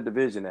probably win the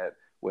division at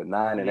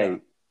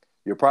 9-8.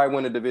 You'll probably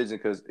win the division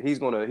because he's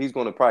gonna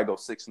probably go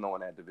 6-0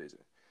 in that division.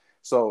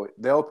 So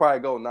they'll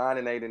probably go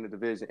 9-8 in the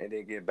division and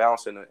then get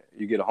bounced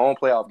you get a home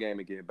playoff game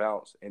and get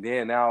bounced. And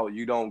then now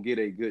you don't get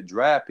a good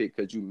draft pick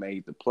because you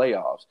made the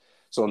playoffs.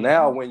 So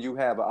now when you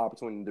have an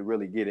opportunity to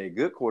really get a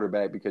good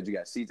quarterback, because you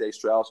got C.J.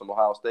 Stroud from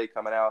Ohio State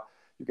coming out,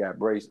 you got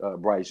Bryce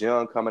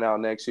Young coming out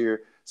next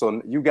year.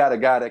 So you got a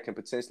guy that can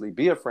potentially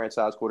be a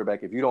franchise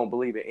quarterback if you don't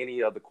believe in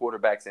any of the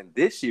quarterbacks in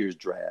this year's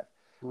draft.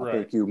 I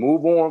think you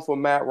move on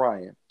from Matt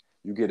Ryan,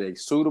 you get a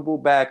suitable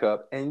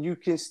backup, and you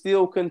can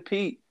still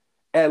compete.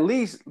 At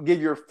least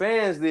give your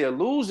fans the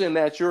illusion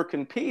that you're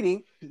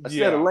competing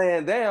instead of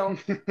laying down.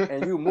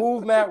 And you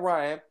move Matt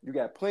Ryan. You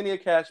got plenty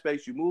of cap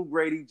space. You move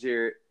Grady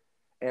Jarrett,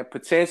 and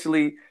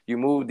potentially you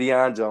move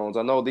Deion Jones.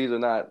 I know these are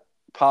not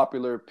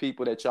popular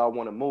people that y'all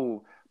want to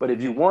move, but if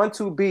you want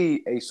to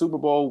be a Super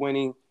Bowl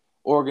winning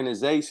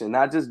organization,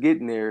 not just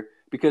getting there,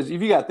 because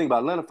if you got to think about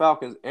Atlanta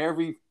Falcons,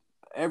 every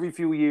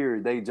few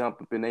years they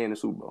jump up and they in the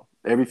Super Bowl.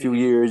 Every few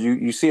years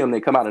you see them,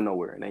 they come out of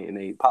nowhere and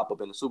they pop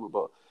up in the Super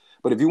Bowl.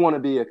 But if you want to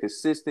be a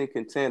consistent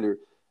contender,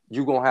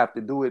 you're going to have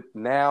to do it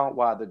now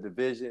while the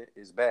division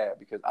is bad,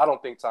 because I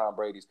don't think Tom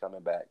Brady's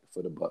coming back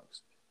for the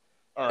Bucs.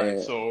 All right.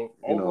 And, so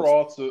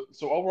overall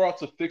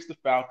to fix the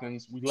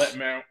Falcons, we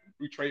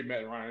trade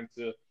Matt Ryan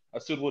to a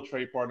suitable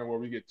trade partner where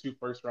we get 2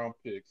 first-round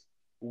picks.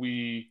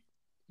 We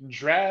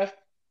draft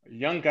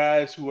young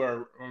guys who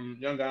are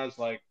young guys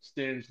like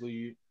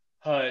Stingley,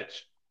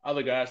 Hutch,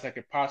 other guys that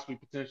could possibly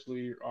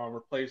potentially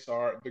replace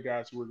the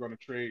guys who we're going to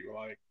trade,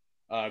 like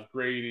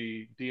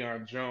Grady,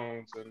 Deion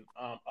Jones, and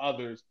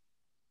others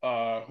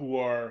who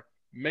are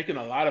making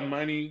a lot of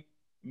money,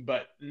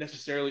 but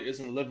necessarily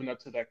isn't living up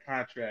to that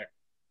contract.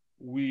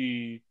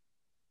 What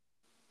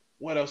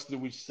else do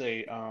we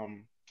say?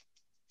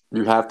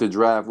 You have to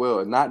draft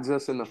well, not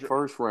just in the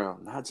first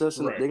round, not just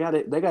in they got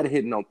to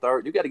hit on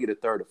third. You got to get a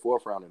third or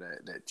fourth round of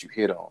that you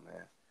hit on,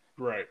 man.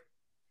 Right,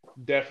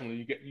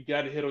 definitely. You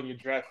got to hit on your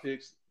draft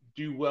picks.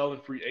 Do well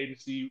in free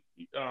agency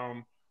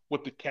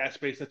with the cap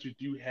space that you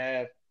do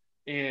have.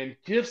 And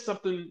give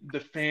something to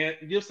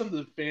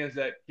the fans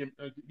that can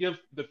give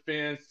the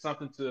fans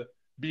something to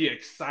be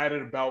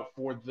excited about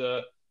for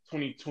the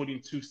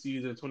 2022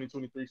 season,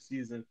 2023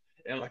 season.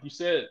 And like you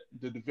said,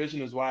 the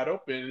division is wide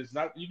open. It's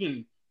not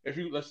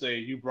let's say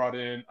you brought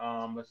in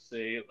a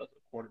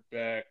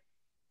quarterback.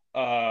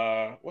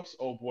 What's the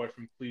old boy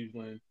from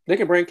Cleveland? They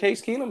can bring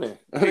Case Keenum in.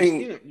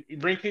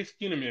 Bring Case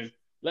Keenum in.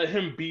 Let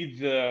him be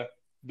the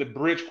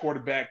bridge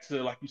quarterback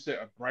to, like you said,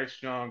 a Bryce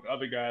Young,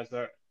 other guys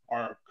that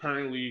are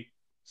currently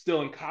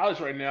still in college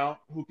right now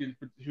who can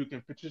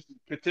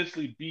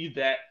potentially be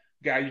that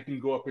guy you can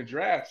go up and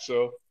draft.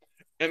 So,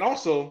 and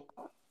also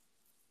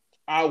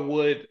I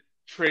would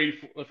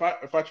trade if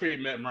I trade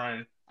Matt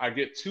Ryan, I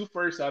get two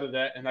firsts out of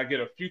that, and I get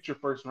a future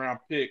first round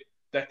pick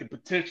that could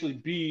potentially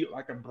be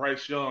like a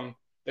Bryce Young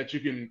that you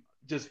can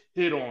just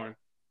hit on,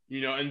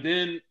 And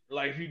then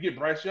like if you get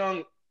Bryce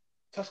Young,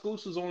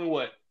 Tuscaloosa's only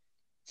what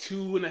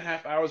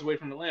 2.5 hours away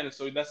from Atlanta,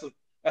 so that's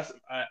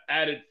an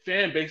added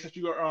fan base that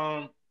you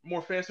are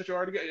more fans that you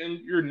already got, and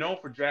you're known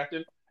for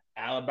drafting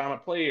Alabama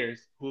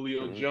players,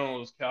 Julio Mm-hmm.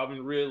 Jones,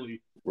 Calvin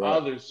Ridley, Right.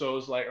 others. So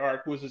it's like, all right,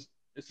 cool.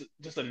 It's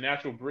just a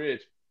natural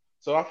bridge.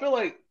 So I feel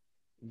like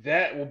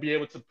that will be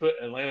able to put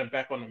Atlanta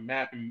back on the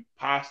map and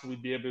possibly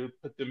be able to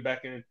put them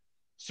back in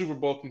Super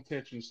Bowl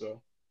contention.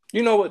 So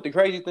You know what the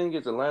crazy thing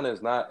is? Atlanta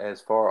is not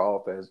as far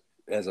off as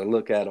I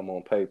look at them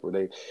on paper.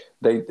 They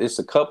it's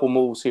a couple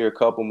moves here, a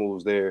couple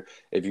moves there.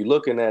 If you're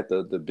looking at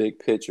the big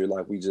picture,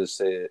 like we just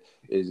said,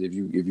 is if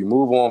you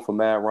move on from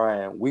Matt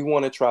Ryan, we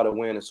want to try to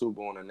win a Super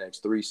Bowl in the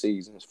next 3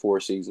 seasons, 4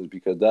 seasons,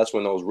 because that's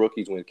when those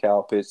rookies, when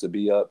Cal Pitts to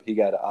be up, he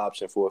got an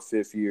option for a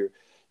 5th year.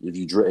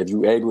 If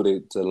you able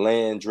to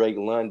land Drake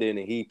London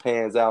and he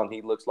pans out and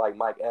he looks like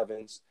Mike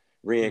Evans hmm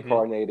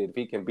reincarnated, if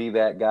he can be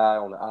that guy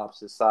on the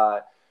opposite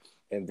side.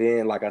 And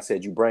then, like I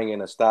said, you bring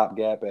in a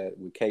stopgap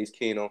with Case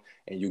Keenum,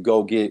 and you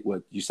go get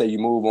what you say. You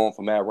move on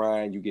from Matt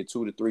Ryan, you get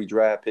 2 to 3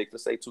 draft picks.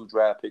 Let's say 2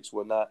 draft picks,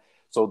 whatnot.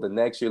 So the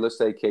next year, let's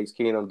say Case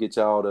Keenum get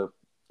y'all to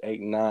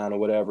 8 and 9 or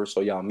whatever. So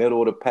y'all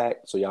middle of the pack.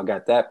 So y'all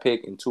got that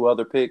pick and 2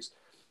 other picks.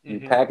 You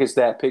hmm package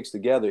that picks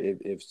together.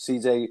 If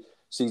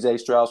CJ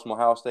Strauss from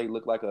Ohio State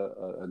look like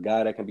a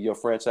guy that can be your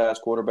franchise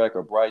quarterback,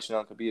 or Bryce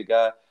Young could be a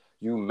guy,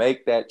 you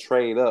make that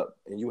trade up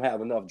and you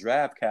have enough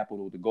draft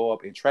capital to go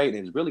up and trade,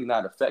 and it's really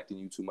not affecting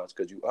you too much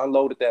because you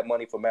unloaded that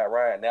money for Matt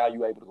Ryan. Now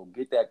you're able to go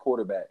get that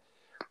quarterback.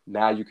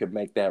 Now you can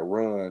make that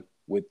run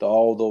with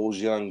all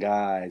those young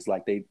guys,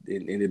 like and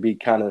it'd be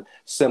kind of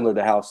similar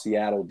to how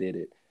Seattle did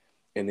it.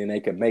 And then they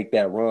could make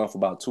that run for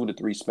about 2 to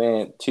 3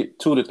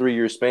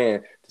 year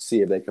span to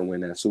see if they can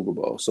win that Super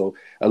Bowl. So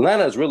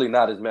Atlanta is really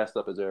not as messed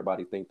up as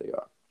everybody think they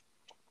are.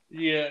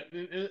 Yeah,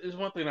 it's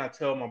one thing I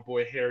tell my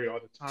boy Harry all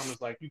the time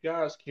is like, you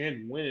guys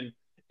can win.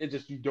 It's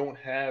just you don't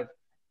have.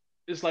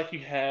 It's like you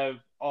have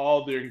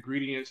all the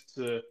ingredients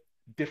to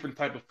different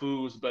type of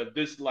foods, but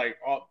this like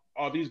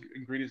all these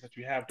ingredients that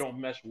you have don't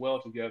mesh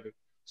well together.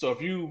 So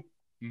if you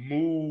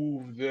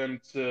move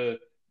them to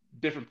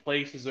different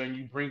places and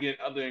you bring in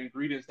other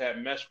ingredients that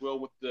mesh well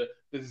with the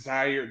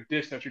desired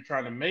dish that you're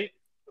trying to make,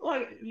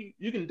 like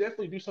you can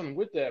definitely do something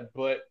with that.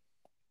 But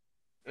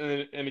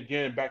and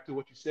again, back to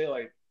what you said,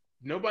 like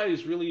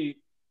nobody's really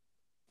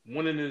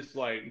winning this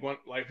like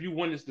if you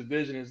win this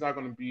division, it's not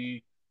going to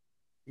be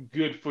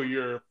good for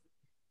your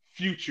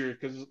future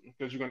because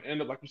you're going to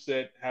end up, like you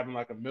said, having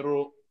like a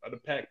middle of the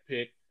pack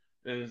pick,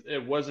 and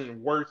it wasn't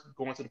worth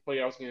going to the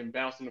playoffs and getting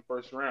bounced in the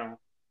first round.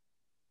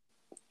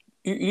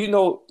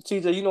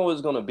 TJ, you know what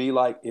it's gonna be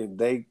like if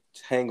they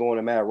hang on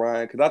to Matt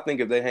Ryan. Because I think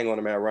if they hang on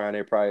to Matt Ryan,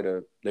 they're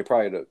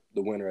probably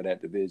the winner of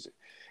that division.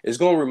 It's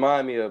gonna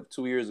remind me of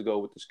 2 years ago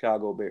with the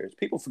Chicago Bears.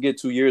 People forget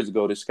 2 years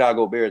ago the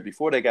Chicago Bears,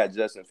 before they got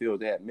Justin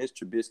Fields, they had Mitch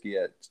Trubisky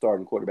at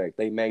starting quarterback.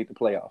 They made the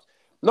playoffs.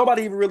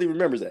 Nobody even really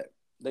remembers that.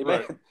 They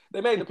made Right.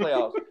 they made the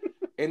playoffs,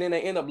 and then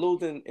they end up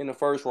losing in the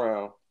first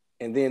round,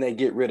 and then they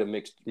get rid of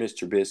Mitch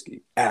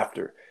Trubisky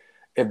after.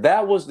 If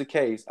that was the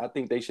case, I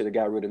think they should have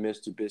got rid of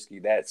Mr.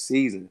 Trubisky that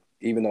season,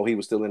 even though he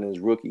was still in his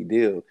rookie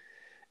deal,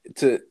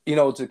 to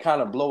kind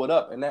of blow it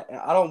up. And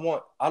I don't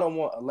want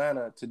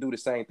Atlanta to do the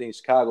same thing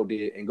Chicago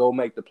did and go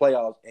make the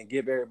playoffs and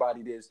give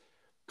everybody this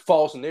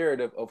false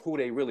narrative of who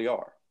they really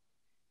are.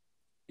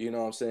 You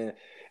know what I'm saying?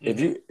 If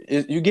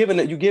hmm you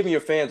giving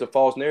your fans a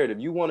false narrative,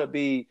 you want to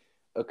be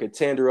a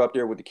contender up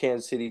there with the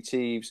Kansas City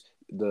Chiefs,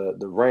 the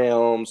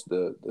Rams,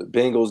 the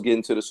Bengals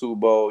getting to the Super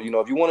Bowl.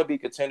 If you want to be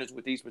contenders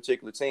with these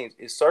particular teams,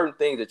 it's certain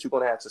things that you're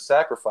going to have to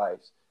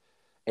sacrifice.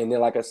 And then,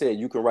 like I said,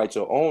 you can write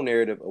your own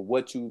narrative of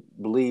what you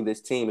believe this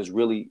team is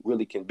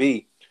really can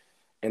be.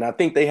 And I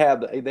think they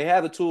have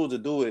the tools to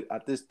do it. I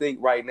just think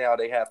right now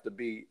they have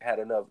to had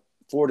enough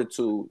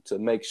fortitude to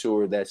make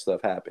sure that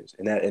stuff happens.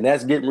 And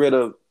that's getting rid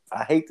of.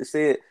 I hate to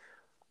say it,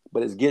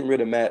 but it's getting rid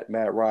of Matt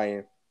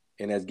Ryan,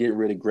 and that's getting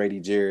rid of Grady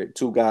Jarrett.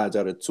 Two guys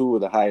that are two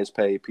of the highest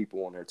paid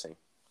people on their team.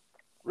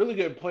 Really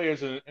good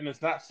players, and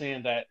it's not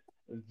saying that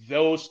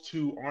those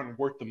two aren't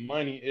worth the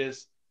money.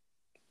 Is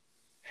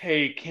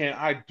hey, can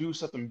I do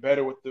something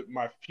better with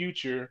my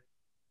future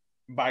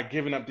by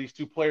giving up these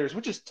two players,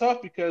 which is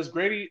tough because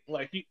Grady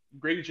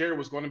Jarrett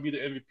was going to be the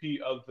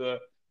MVP of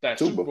that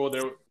Super.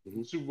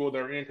 Mm-hmm. Super Bowl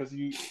they were in because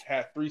he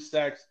had 3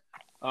 sacks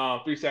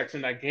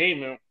in that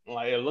game, and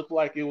like it looked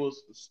like it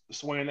was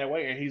swaying that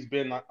way. And he's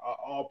been like an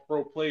All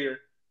Pro player.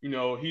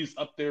 He's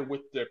up there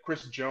with the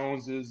Chris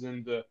Joneses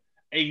and the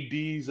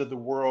ADs of the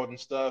world and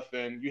stuff.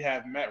 And you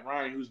have Matt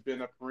Ryan, who's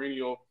been a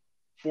perennial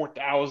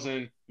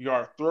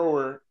 4,000-yard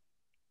thrower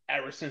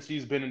ever since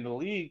he's been in the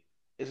league.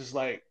 It's just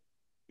like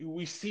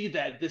we see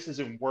that this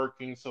isn't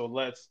working, so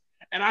let's.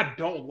 And I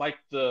don't like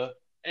the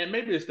and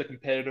maybe it's the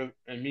competitive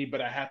in me,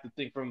 but I have to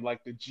think from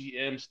like the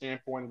GM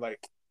standpoint,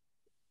 like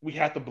we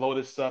have to blow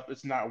this up.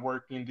 It's not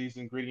working. These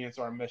ingredients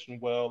aren't meshing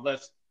well.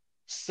 Let's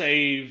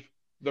save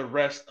the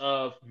rest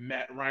of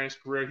Matt Ryan's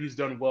career. He's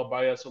done well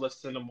by us, so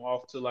let's send him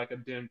off to like a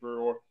Denver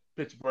or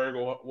Pittsburgh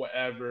or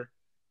whatever.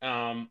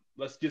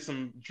 Let's get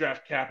some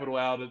draft capital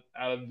out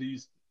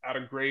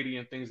of Grady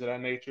and things of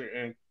that nature,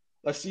 and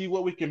let's see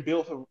what we can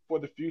build for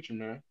the future,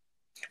 man.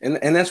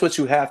 And that's what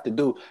you have to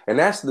do. And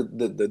that's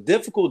the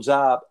difficult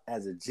job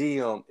as a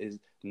GM is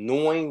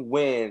knowing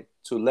when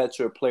to let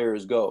your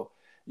players go.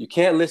 You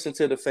can't listen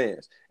to the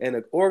fans. And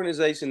an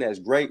organization that's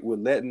great with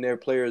letting their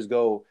players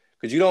go,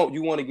 because you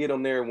want to get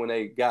them there when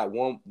they got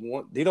one.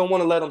 You don't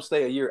want to let them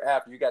stay a year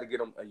after. You got to get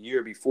them a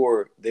year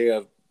before they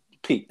have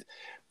peaked.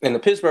 And the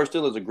Pittsburgh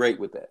Steelers are great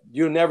with that.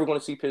 You're never going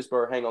to see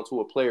Pittsburgh hang on to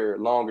a player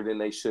longer than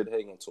they should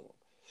hang on to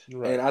him.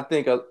 Right. And I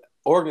think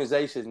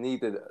organizations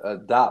need to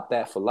adopt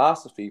that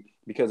philosophy,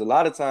 because a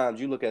lot of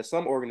times you look at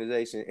some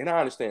organization, and I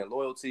understand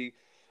loyalty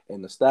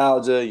and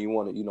nostalgia. You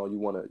want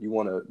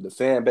the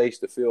fan base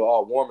to feel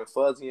all warm and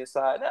fuzzy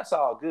inside. And that's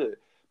all good.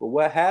 But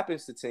what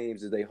happens to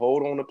teams is they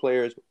hold on to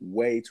players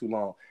way too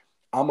long.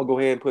 I'm gonna go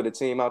ahead and put a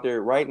team out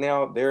there right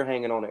now. They're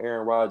hanging on to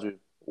Aaron Rodgers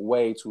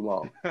way too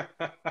long.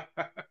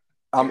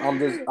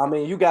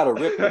 You got to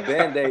rip the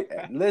Band-Aid.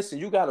 Listen,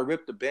 you got to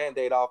rip the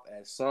Band-Aid off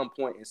at some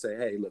point and say,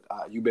 hey, look,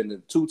 you've been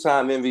the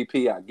 2-time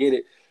MVP. I get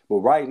it. But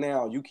right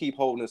now, you keep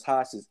holding us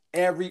hostage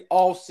every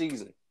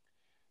offseason.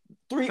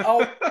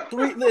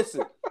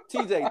 Listen,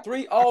 TJ,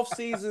 3 off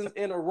seasons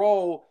in a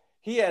row,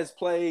 he has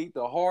played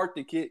the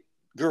hard-to-get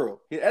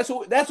girl. That's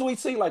what he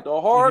seemed like, the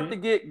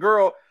hard-to-get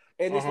girl.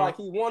 And it's like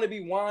he want to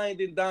be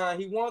wined and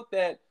dined. He want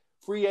that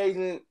free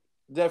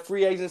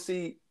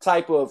agency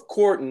type of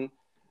courting.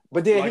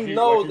 But then like he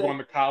knows that he went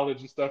to college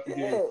and stuff and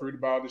getting recruited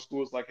by other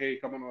schools, like, hey,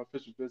 come on an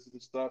official visit and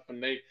stuff.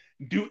 And they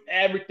do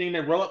everything. They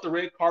roll out the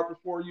red carpet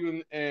for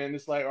you. And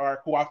it's like, all right,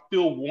 cool, I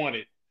feel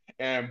wanted.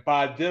 And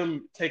by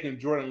them taking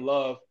Jordan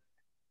Love,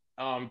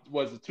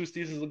 was it 2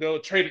 seasons ago,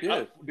 traded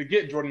up to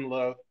get Jordan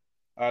Love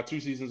 2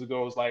 seasons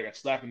ago, was like a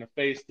slap in the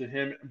face to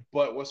him.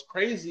 But what's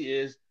crazy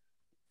is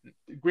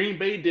Green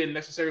Bay didn't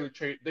necessarily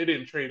trade. They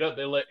didn't trade up.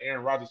 They let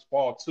Aaron Rodgers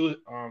fall to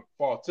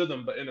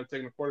them, but ended up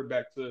taking a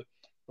quarterback to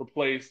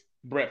replace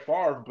Brett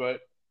Favre.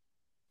 But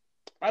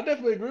I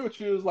definitely agree with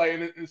you. It's like,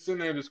 and it's sitting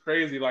there just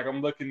crazy. Like,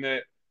 I'm looking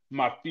at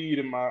my feed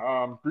and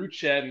my group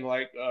chat, and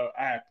like I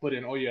had put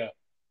in, oh yeah,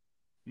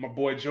 my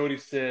boy Jody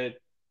said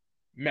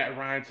Matt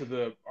Ryan to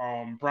the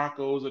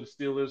Broncos or the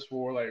Steelers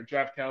for like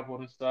draft capital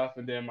and stuff,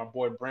 and then my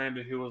boy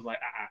Brandon, he was like,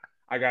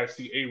 I got to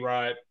see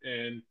A-Rod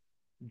in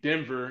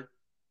Denver,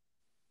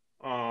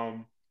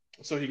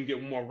 so he can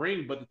get one more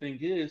ring. But the thing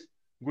is,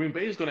 Green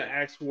Bay is going to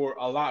ask for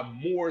a lot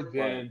more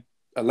than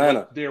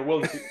Atlanta. They're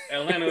willing to.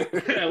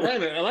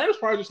 Atlanta's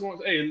probably just going,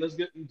 hey, let's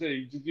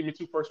just give me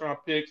 2 first-round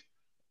picks.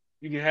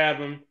 You can have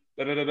them.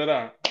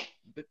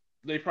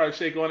 They probably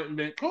shake on it and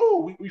be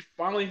cool. We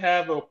finally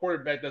have a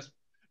quarterback that's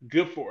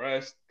good for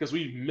us, because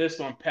we missed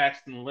on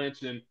Paxton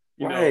Lynch and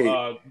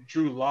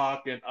Drew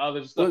Lock and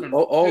other stuff. And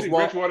Teddy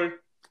Bridgewater,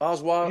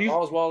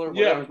 Osweiler,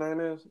 whatever his name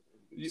is.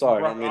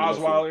 Sorry,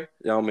 Osweiler.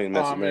 Yeah, I don't mean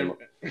mess his name up.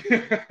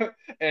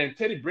 And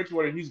Teddy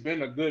Bridgewater, he's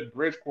been a good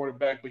bridge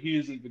quarterback, but he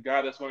isn't the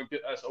guy that's going to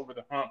get us over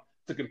the hump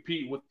to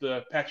compete with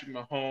the Patrick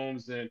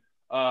Mahomes and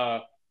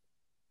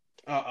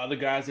other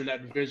guys in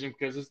that division,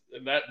 because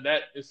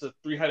that is a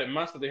 3-headed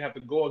monster they have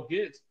to go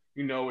against,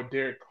 with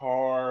Derek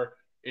Carr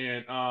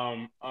and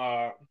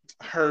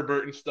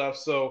Herbert and stuff.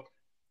 So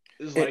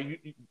it's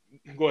like,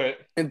 go ahead.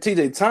 And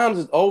TJ, times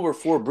is over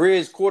for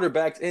bridge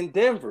quarterbacks in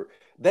Denver.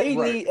 They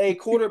need a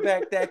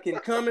quarterback that can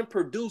come and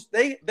produce.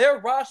 Their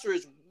roster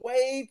is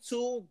way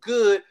too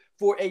good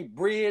for a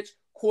bridge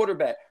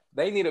quarterback.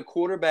 They need a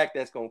quarterback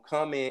that's going to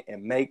come in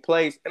and make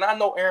plays. And I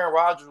know Aaron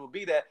Rodgers will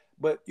be that,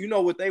 but you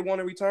know what they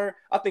want in return?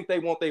 I think they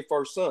want their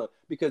first son,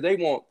 because they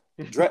want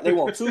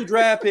 2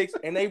 draft picks,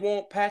 and they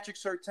want Patrick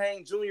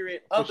Surtain Jr. and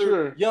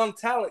other young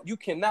talent. You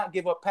cannot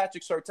give up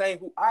Patrick Surtain,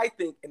 who I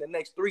think in the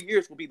next 3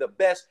 years will be the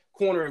best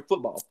corner in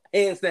football,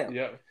 hands down.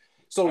 Yeah.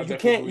 So you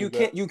can't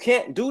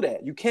do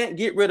that. You can't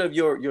get rid of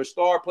your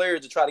star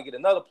players to try to get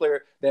another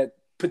player that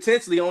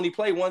potentially only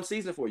play 1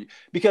 season for you,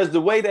 because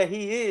the way that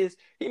he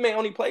may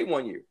only play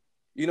 1 year.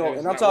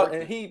 And I'm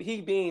talking, and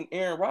he being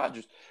Aaron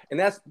Rodgers, and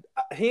that's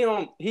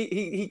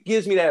he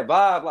gives me that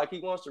vibe like he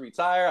wants to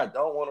retire. I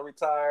don't want to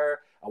retire.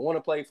 I want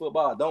to play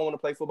football. I don't want to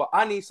play football.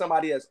 I need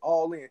somebody that's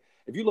all in.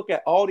 If you look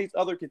at all these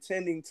other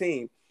contending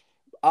teams,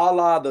 a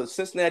la the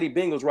Cincinnati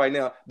Bengals right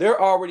now,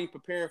 they're already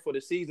preparing for the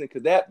season,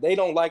 because they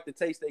don't like the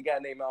taste they got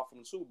in their mouth from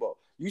the Super Bowl.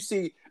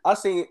 I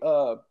seen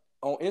on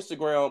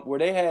Instagram where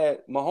they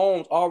had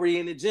Mahomes already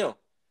in the gym,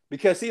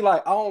 because he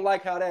like, I don't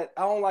like how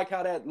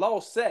that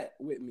loss sat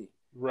with me.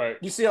 Right.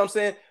 You see what I'm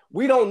saying?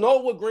 We don't know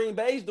what Green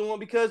Bay's doing,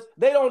 because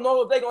they don't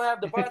know if they're going to have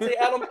Devontae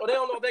Adams, or they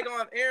don't know if they're going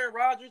to have Aaron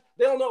Rodgers.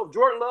 They don't know if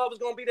Jordan Love is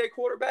going to be their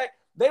quarterback.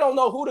 They don't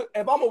know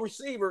if I'm a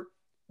receiver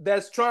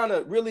that's trying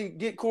to really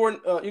get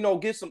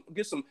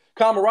some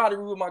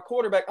camaraderie with my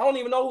quarterback, I don't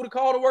even know who to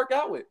call to work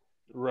out with.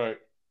 Right.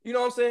 You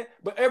know what I'm saying?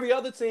 But every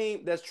other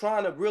team that's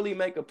trying to really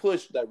make a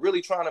push, that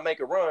really trying to make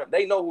a run,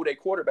 they know who their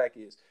quarterback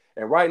is.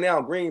 And right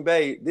now, Green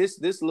Bay, this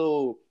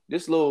little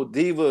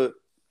diva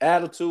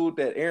attitude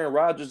that Aaron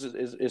Rodgers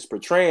is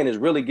portraying is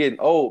really getting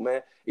old,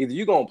 man. Either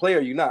you gonna play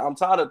or you not. I'm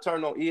tired of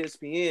turning on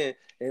ESPN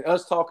and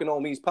us talking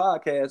on these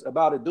podcasts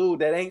about a dude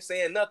that ain't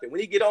saying nothing. When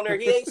he get on there,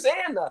 he ain't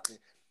saying nothing.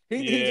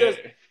 He Yeah. just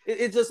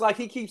it's just like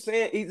he keeps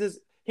saying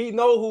he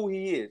know who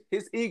he is.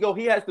 His ego,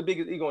 he has the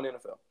biggest ego in the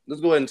NFL.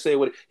 Let's go ahead and say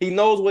what he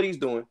knows what he's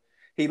doing.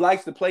 He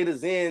likes to play the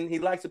Zen. He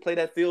likes to play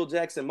that Phil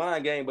Jackson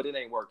mind game, but it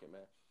ain't working,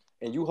 man.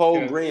 And you hold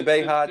Because Green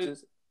Bay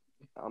Hodges,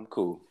 I'm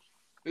cool.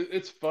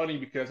 it's funny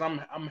because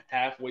I'm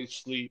halfway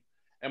asleep,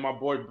 and my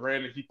boy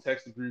Brandon he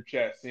texted group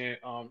chat saying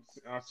I'm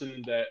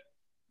sending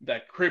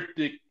that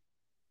cryptic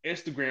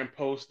Instagram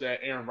post that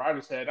Aaron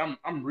Rodgers had.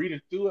 I'm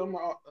reading through it. I'm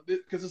like,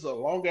 because it's a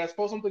long ass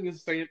post. I'm thinking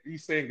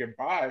he's saying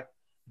goodbye,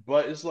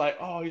 but it's like,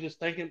 oh, he's just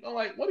thinking. I'm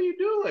like, what are you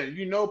doing?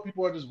 You know,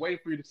 people are just waiting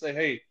for you to say,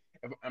 hey,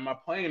 am I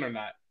playing or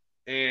not?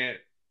 And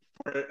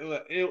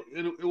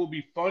it will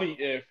be funny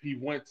if he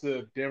went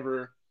to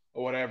Denver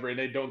or whatever, and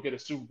they don't get a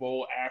Super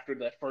Bowl after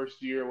that first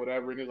year or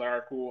whatever, and he's like, all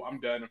right, cool, I'm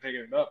done, I'm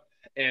hanging it up.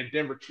 And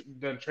Denver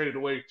then traded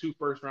away 2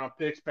 first-round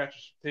picks,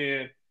 Patrick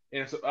Surtain,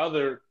 and some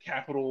other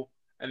capital,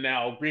 and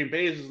now Green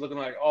Bay is looking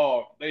like,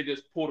 oh, they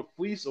just pulled a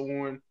fleece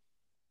on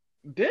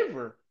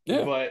Denver.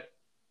 Yeah. But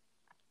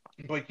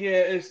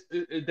yeah,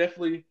 it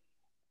definitely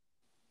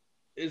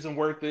isn't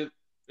worth it.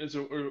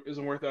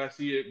 Isn't worth it. I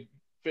see it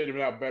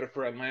fitting out better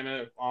for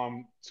Atlanta.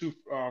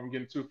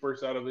 Getting 2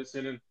 firsts out of it,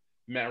 sending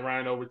Matt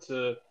Ryan over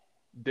to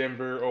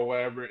Denver or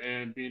whatever,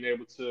 and being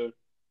able to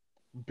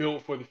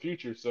build for the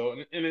future. So,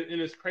 and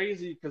it's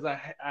crazy because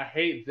I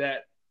hate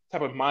that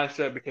type of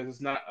mindset because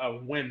it's not a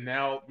win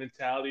now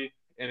mentality,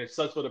 and it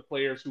sucks for the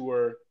players who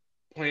are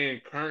playing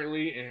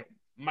currently and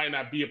might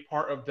not be a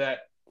part of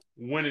that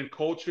winning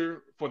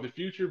culture for the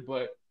future.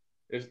 But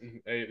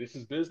hey, this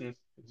is business.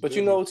 It's But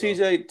you business. know,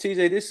 So.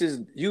 TJ, this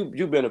is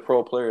you've been a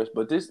pro player,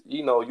 but this,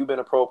 you've been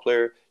a pro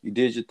player, you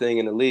did your thing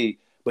in the league,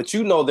 but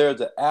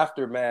there's an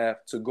aftermath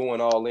to going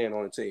all in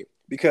on a team.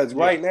 Because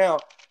right Yes. now,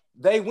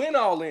 they went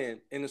all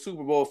in the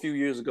Super Bowl a few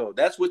years ago.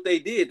 That's what they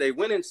did. They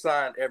went and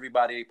signed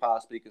everybody they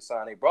possibly could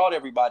sign. They brought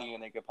everybody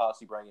in they could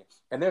possibly bring in.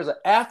 And there's an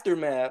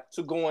aftermath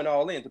to going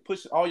all in, to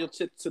push all your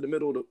chips to the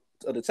middle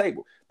of the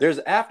table. There's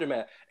an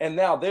aftermath. And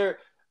now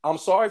I'm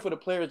sorry for the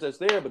players that's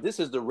there, but this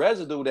is the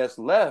residue that's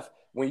left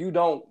when you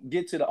don't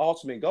get to the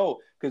ultimate goal.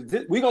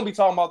 Because we're going to be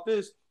talking about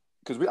this,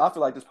 because I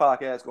feel like this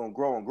podcast is going to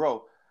grow and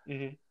grow.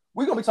 Mm-hmm.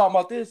 We're going to be talking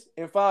about this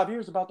in 5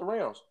 years about the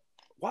Rams.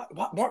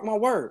 Mark my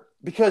word.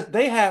 Because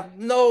they have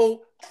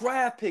no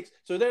draft picks,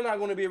 so they're not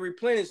going to be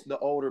replenished. The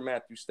older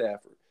Matthew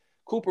Stafford.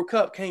 Cooper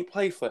Kupp can't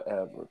play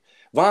forever.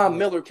 Von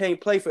Miller can't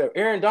play forever.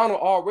 Aaron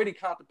Donald already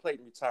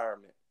contemplating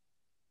retirement.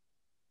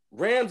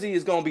 Ramsey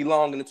is going to be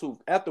long in the tooth.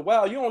 After a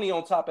while, you're only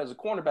on top as a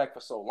cornerback for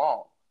so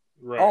long.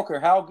 Right. I don't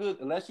care how good,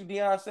 unless you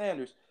Deion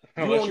Sanders.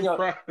 Unless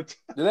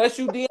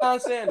you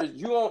Deion Sanders,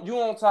 you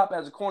on top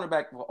as a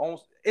cornerback for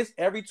almost. It's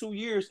every 2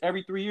 years,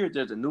 every 3 years.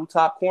 There's a new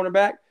top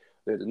cornerback,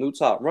 there's a new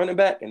top running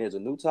back, and there's a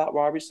new top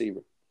wide receiver.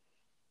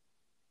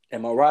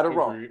 Am I right or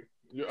wrong?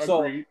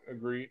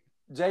 Agreed.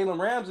 Jalen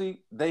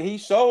Ramsey, he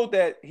showed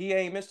that he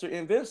ain't Mr.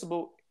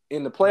 Invincible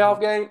in the playoff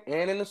game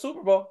and in the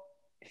Super Bowl.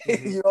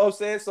 Mm-hmm. You know what I'm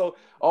saying? So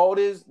all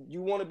this,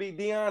 you want to be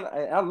Deion.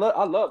 I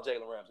love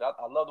Jalen Ramsey.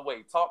 I love the way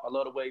he talks. I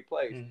love the way he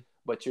plays. Mm-hmm.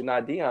 But you're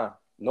not Deion.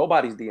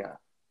 Nobody's Deion.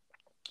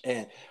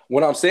 And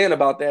what I'm saying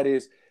about that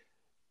is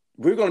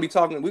we're going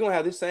to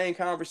have this same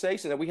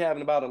conversation that we're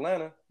having about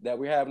Atlanta, that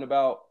we're having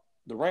about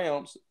the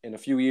Rams in a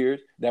few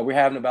years, that we're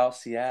having about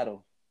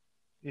Seattle.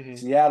 Mm-hmm.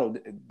 Seattle,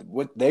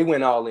 they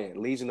went all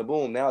in. Legion of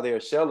Boom, now they're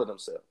a shell of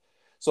themselves.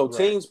 So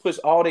teams push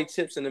all their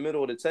chips in the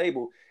middle of the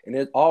table, and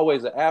there's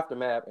always an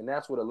aftermath, and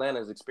that's what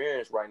Atlanta is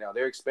experiencing right now.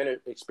 They're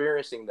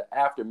experiencing the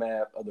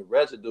aftermath of the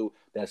residue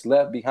that's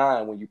left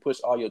behind when you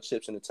push all your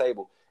chips in the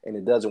table and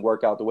it doesn't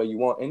work out the way you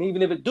want. And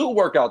even if it do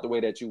work out the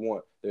way that you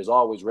want, there's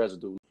always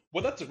residue.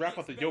 Well, that's a wrap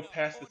up the Yo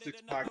Past the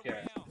Six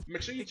podcast.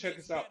 Make sure you check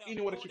us out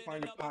anywhere that you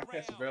find your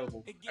podcast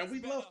available. And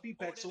we love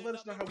feedback, so let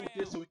us know how we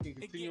did so we can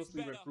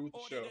continuously improve the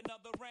show.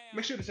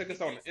 Make sure to check us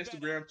out on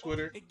Instagram,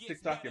 Twitter,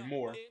 TikTok, and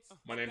more.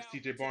 My name is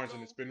TJ Barnes,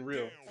 and it's been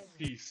real.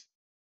 Peace.